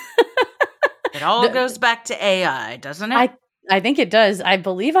 It all goes back to AI, doesn't it? I think it does. I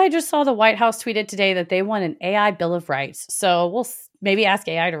believe I just saw the White House tweeted today that they want an AI Bill of Rights. So we'll maybe ask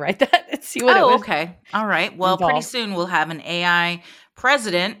AI to write that and see what it was. Okay. All right. Well, pretty soon we'll have an AI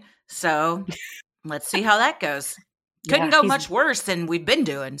president. So let's see how that goes. Couldn't go much worse than we've been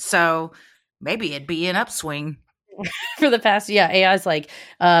doing. So maybe it'd be an upswing. For the past, AI's like,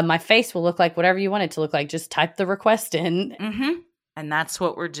 my face will look like whatever you want it to look like. Just type the request in. Mm-hmm. And that's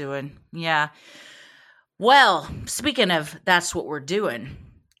what we're doing. Yeah. Well, speaking of that's what we're doing,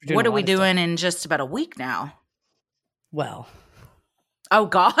 what are we doing in just about a week now? Well. Oh,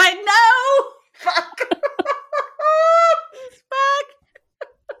 God, no! Fuck. Fuck.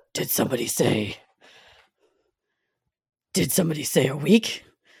 Did somebody say a week?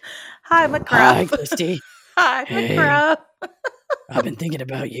 Hi, McGruff. Hi, Christy. Hi, McGruff. I've been thinking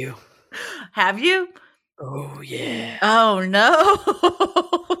about you. Have you? Oh, yeah. Oh, no.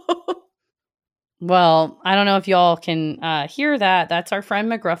 Well, I don't know if y'all can hear that. That's our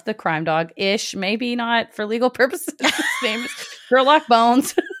friend McGruff, the crime dog-ish. Maybe not for legal purposes. His name is Sherlock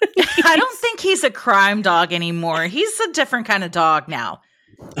Bones. I don't think he's a crime dog anymore. He's a different kind of dog now.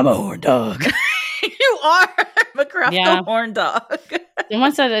 I'm a horn dog. You are McGruff, the horn dog.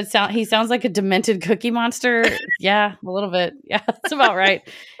 Someone said he sounds like a demented cookie monster. Yeah, a little bit. Yeah, that's about right.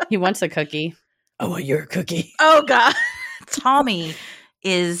 He wants a cookie. I want your cookie. Oh, God. Tommy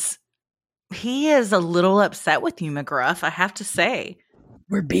is a little upset with you, McGruff, I have to say.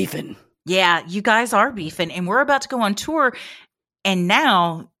 We're beefing. Yeah, you guys are beefing, and we're about to go on tour, and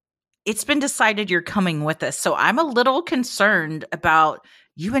now it's been decided you're coming with us. So I'm a little concerned about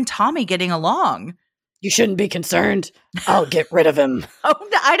you and Tommy getting along. You shouldn't be concerned. I'll get rid of him. Oh,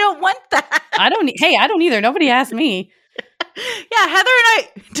 I don't want that. I don't either. Nobody asked me. Yeah, Heather and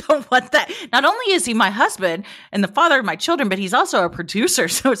I don't want that. Not only is he my husband and the father of my children, but he's also a producer.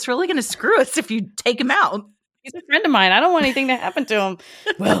 So it's really going to screw us if you take him out. He's a friend of mine. I don't want anything to happen to him.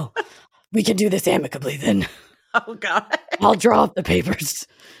 Well, we can do this amicably then. Oh, God. I'll draw up the papers.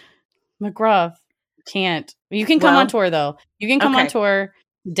 McGruff can't. You can come on tour, though. You can come on tour.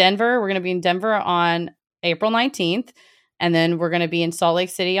 Denver. We're going to be in Denver on April 19th. And then we're going to be in Salt Lake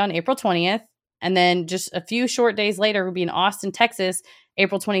City on April 20th. And then just a few short days later, we'll be in Austin, Texas,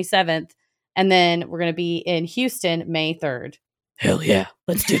 April 27th. And then we're going to be in Houston, May 3rd. Hell yeah.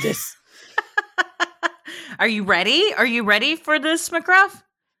 Let's do this. Are you ready? Are you ready for this, McGruff?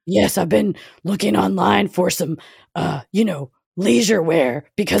 Yes, I've been looking online for some, leisure wear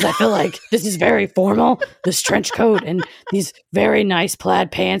because I feel like this is very formal, this trench coat and these very nice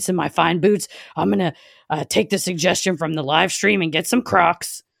plaid pants and my fine boots. I'm going to take the suggestion from the live stream and get some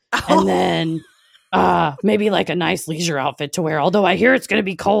Crocs. And then maybe like a nice leisure outfit to wear, although I hear it's going to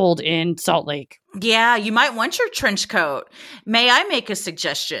be cold in Salt Lake. Yeah, you might want your trench coat. May I make a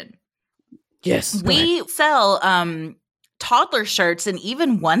suggestion? Yes. We sell toddler shirts and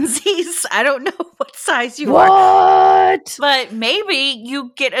even onesies. I don't know what size you are. But maybe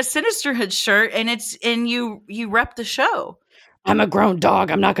you get a Sinisterhood shirt and you rep the show. I'm a grown dog.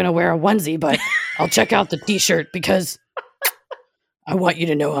 I'm not going to wear a onesie, but I'll check out the t-shirt because I want you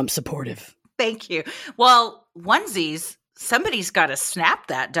to know I'm supportive. Thank you. Well, onesies, somebody's got to snap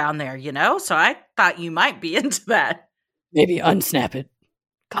that down there, So I thought you might be into that. Maybe unsnap it.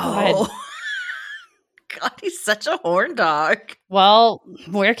 God. Oh. God, he's such a horn dog. Well,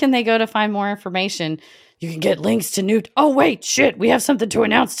 where can they go to find more information? You can get links to new... Oh, wait, shit. We have something to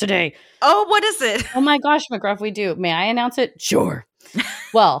announce today. Oh, what is it? Oh, my gosh, McGruff, we do. May I announce it? Sure.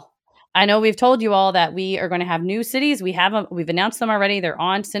 Well, I know we've told you all that we are going to have new cities. We've announced them already. They're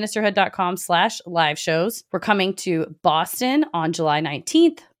on sinisterhood.com/live shows. We're coming to Boston on July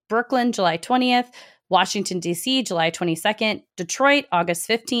 19th, Brooklyn, July 20th, Washington, D.C., July 22nd, Detroit, August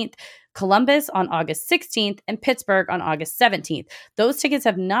 15th, Columbus on August 16th, and Pittsburgh on August 17th. Those tickets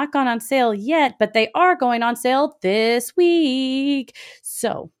have not gone on sale yet, but they are going on sale this week.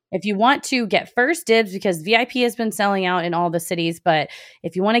 So if you want to get first dibs, because VIP has been selling out in all the cities, but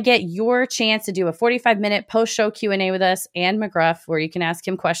if you want to get your chance to do a 45-minute post-show Q&A with us and McGruff, where you can ask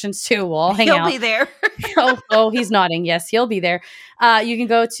him questions too, we'll all hang out. He'll be there. Oh, he's nodding. Yes, he'll be there. You can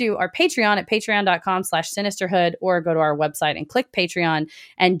go to our Patreon at patreon.com/sinisterhood, or go to our website and click Patreon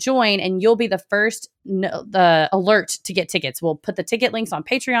and join, and you'll be the first the alert to get tickets. We'll put the ticket links on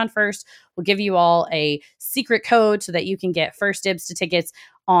Patreon first. We'll give you all a secret code so that you can get first dibs to tickets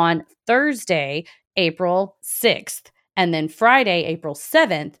on Thursday, April 6th. And then Friday, April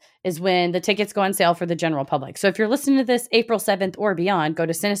 7th is when the tickets go on sale for the general public. So if you're listening to this April 7th or beyond, go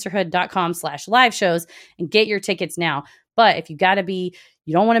to sinisterhood.com/live shows and get your tickets now. But if you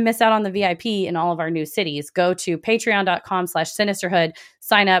don't want to miss out on the VIP in all of our new cities, go to patreon.com/sinisterhood,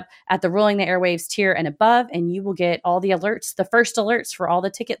 sign up at the Ruling the Airwaves tier and above, and you will get all the alerts, the first alerts for all the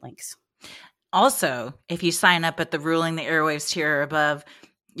ticket links. Also, if you sign up at the Ruling the Airwaves tier or above,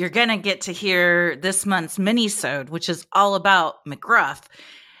 you're going to get to hear this month's mini-sode, which is all about McGruff.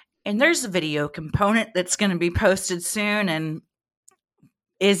 And there's a video component that's going to be posted soon. And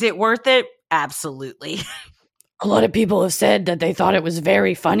is it worth it? Absolutely. A lot of people have said that they thought it was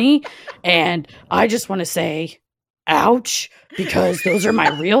very funny. And I just want to say, ouch, because those are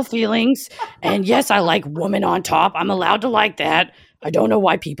my real feelings. And yes, I like woman on top. I'm allowed to like that. I don't know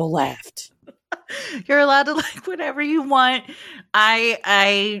why people laughed. You're allowed to like whatever you want. You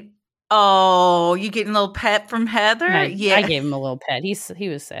getting a little pet from Heather? Yeah, I gave him a little pet. He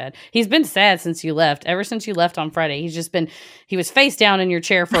was sad. He's been sad since you left. Ever since you left on Friday, he was face down in your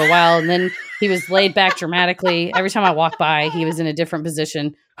chair for a while, and then he was laid back dramatically. Every time I walked by, he was in a different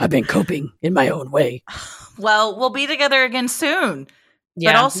position. I've been coping in my own way. Well, we'll be together again soon.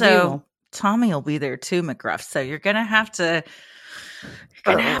 Yeah, but also Tommy will be there too, McGruff. So you're gonna have to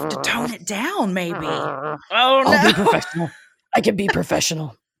tone it down, maybe. Oh no! I'll be professional. I can be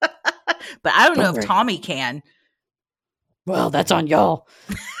professional. But I don't know if Tommy can. Well, that's on y'all.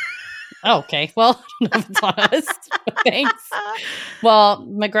 Okay. Well, I don't know if it's on us. Thanks. Well,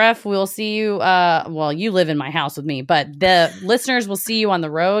 McGruff, we'll see you. You live in my house with me, but the listeners will see you on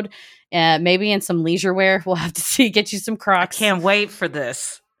the road. Maybe in some leisure wear. We'll have to get you some Crocs. I can't wait for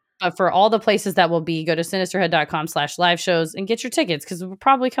this. But for all the places that will be, go to sinisterhood.com/live shows and get your tickets, because we're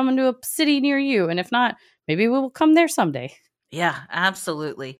probably coming to a city near you. And if not, maybe we will come there someday. Yeah,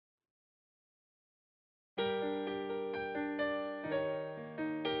 absolutely.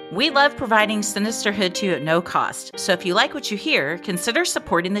 We love providing Sinisterhood to you at no cost. So if you like what you hear, consider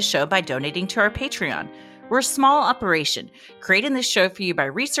supporting the show by donating to our Patreon. We're a small operation, creating this show for you by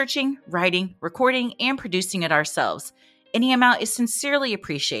researching, writing, recording, and producing it ourselves. Any amount is sincerely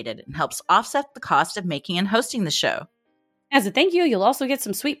appreciated and helps offset the cost of making and hosting the show. As a thank you, you'll also get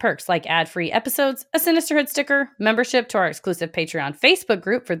some sweet perks like ad-free episodes, a Sinisterhood sticker, membership to our exclusive Patreon Facebook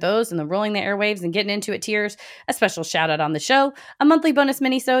group for those in the Rolling the Airwaves and Getting Into It tiers, a special shout-out on the show, a monthly bonus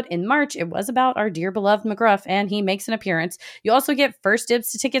minisode. In March, it was about our dear beloved McGruff, and he makes an appearance. You also get first dibs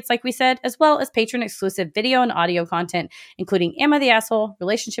to tickets, like we said, as well as patron-exclusive video and audio content, including Am I the Asshole?,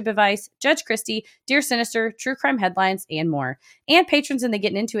 Relationship Advice, Judge Christie, Dear Sinister, True Crime Headlines, and more. And patrons in the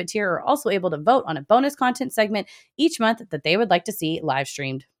Getting Into It tier are also able to vote on a bonus content segment each month that they would like to see live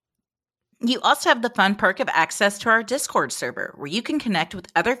streamed. You also have the fun perk of access to our Discord server, where you can connect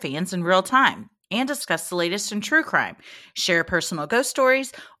with other fans in real time and discuss the latest in true crime, share personal ghost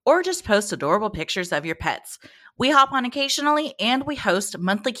stories, or just post adorable pictures of your pets. We hop on occasionally, and we host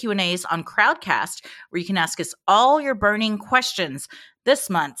monthly Q&As on Crowdcast, where you can ask us all your burning questions. This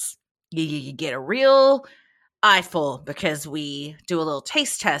month's, you get a real eyeful, because we do a little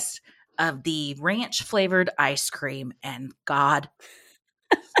taste test of the ranch-flavored ice cream, and God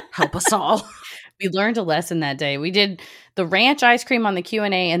help us all. We learned a lesson that day. We did the ranch ice cream on the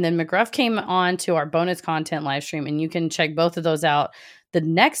Q&A, and then McGruff came on to our bonus content live stream, and you can check both of those out. The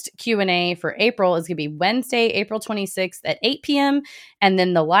next Q&A for April is going to be Wednesday, April 26th at 8 p.m., and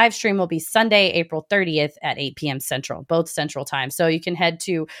then the live stream will be Sunday, April 30th at 8 p.m. Central, both Central time. So you can head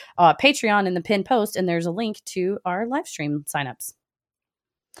to Patreon in the pinned post, and there's a link to our live stream signups.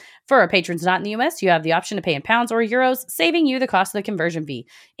 For our patrons not in the U.S., you have the option to pay in pounds or euros, saving you the cost of the conversion fee.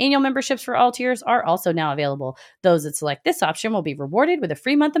 Annual memberships for all tiers are also now available. Those that select this option will be rewarded with a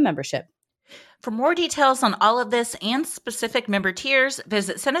free month of membership. For more details on all of this and specific member tiers,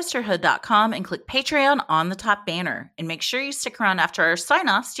 visit sinisterhood.com and click Patreon on the top banner. And make sure you stick around after our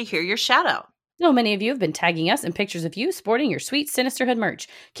sign-offs to hear your shout-out. So many of you have been tagging us in pictures of you sporting your sweet Sinisterhood merch.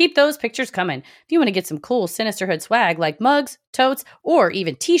 Keep those pictures coming. If you want to get some cool Sinisterhood swag like mugs, totes, or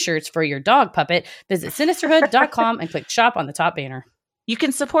even t-shirts for your dog puppet, visit sinisterhood.com and click shop on the top banner. You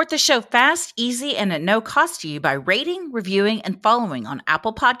can support the show fast, easy, and at no cost to you by rating, reviewing, and following on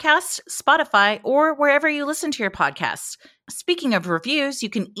Apple Podcasts, Spotify, or wherever you listen to your podcasts. Speaking of reviews, you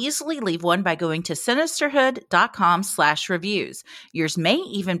can easily leave one by going to sinisterhood.com/reviews. Yours may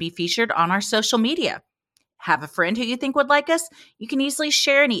even be featured on our social media. Have a friend who you think would like us? You can easily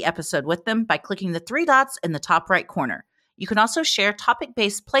share any episode with them by clicking the 3 dots in the top right corner. You can also share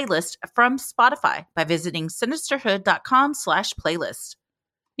topic-based playlists from Spotify by visiting sinisterhood.com/playlist.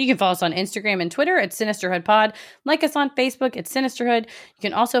 You can follow us on Instagram and Twitter at SinisterhoodPod. Like us on Facebook at Sinisterhood. You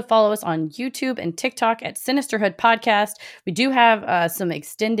can also follow us on YouTube and TikTok at Sinisterhood Podcast. We do have some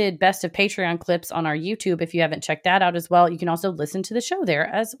extended Best of Patreon clips on our YouTube if you haven't checked that out as well. You can also listen to the show there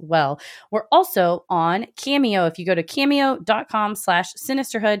as well. We're also on Cameo. If you go to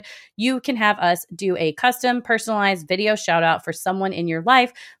cameo.com/Sinisterhood, you can have us do a custom personalized video shout out for someone in your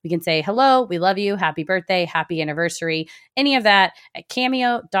life. We can say, hello, we love you, happy birthday, happy anniversary, any of that at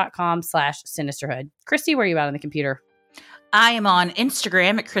cameo.com/Sinisterhood. Christy, where are you at on the computer? I am on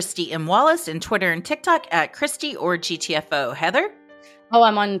Instagram at Christy M. Wallace and Twitter and TikTok at Christy or GTFO. Heather? Oh,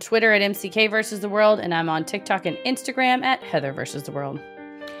 I'm on Twitter at MCK versus the world, and I'm on TikTok and Instagram at Heather versus the world.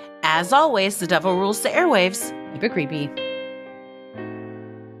 As always, the devil rules the airwaves. Keep it creepy.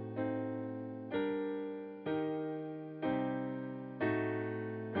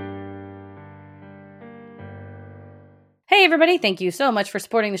 Hey, everybody. Thank you so much for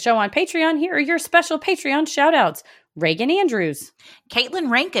supporting the show on Patreon. Here are your special Patreon shout-outs. Reagan Andrews,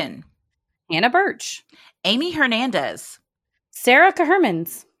 Caitlin Rankin, Hannah Birch, Amy Hernandez, Sarah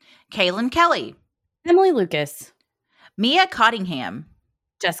Cahermans, Kaylin Kelly, Emily Lucas, Mia Cottingham,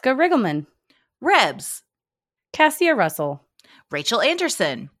 Jessica Riggleman, Rebs, Cassia Russell, Rachel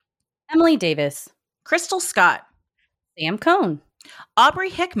Anderson, Emily Davis, Crystal Scott, Sam Cohn, Aubrey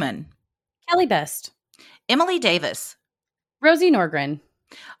Hickman, Kelly Best, Emily Davis, Rosie Norgren,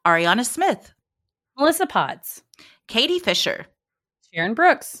 Ariana Smith, Melissa Potts, Katie Fisher, Sharon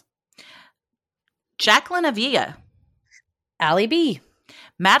Brooks, Jacqueline Avila, Allie B.,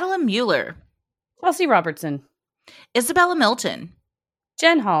 Madeline Mueller, Chelsea Robertson, Isabella Milton,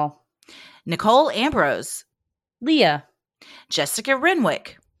 Jen Hall, Nicole Ambrose, Leah, Jessica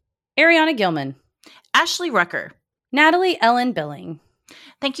Renwick, Ariana Gilman, Ashley Rucker. Natalie Ellen Billing.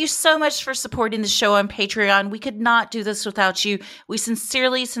 Thank you so much for supporting the show on Patreon. We could not do this without you. We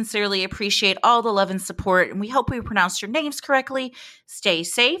sincerely, sincerely appreciate all the love and support, and we hope we pronounced your names correctly. Stay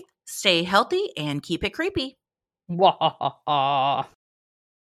safe, stay healthy, and keep it creepy. Wah.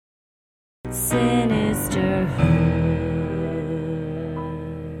 Sinister.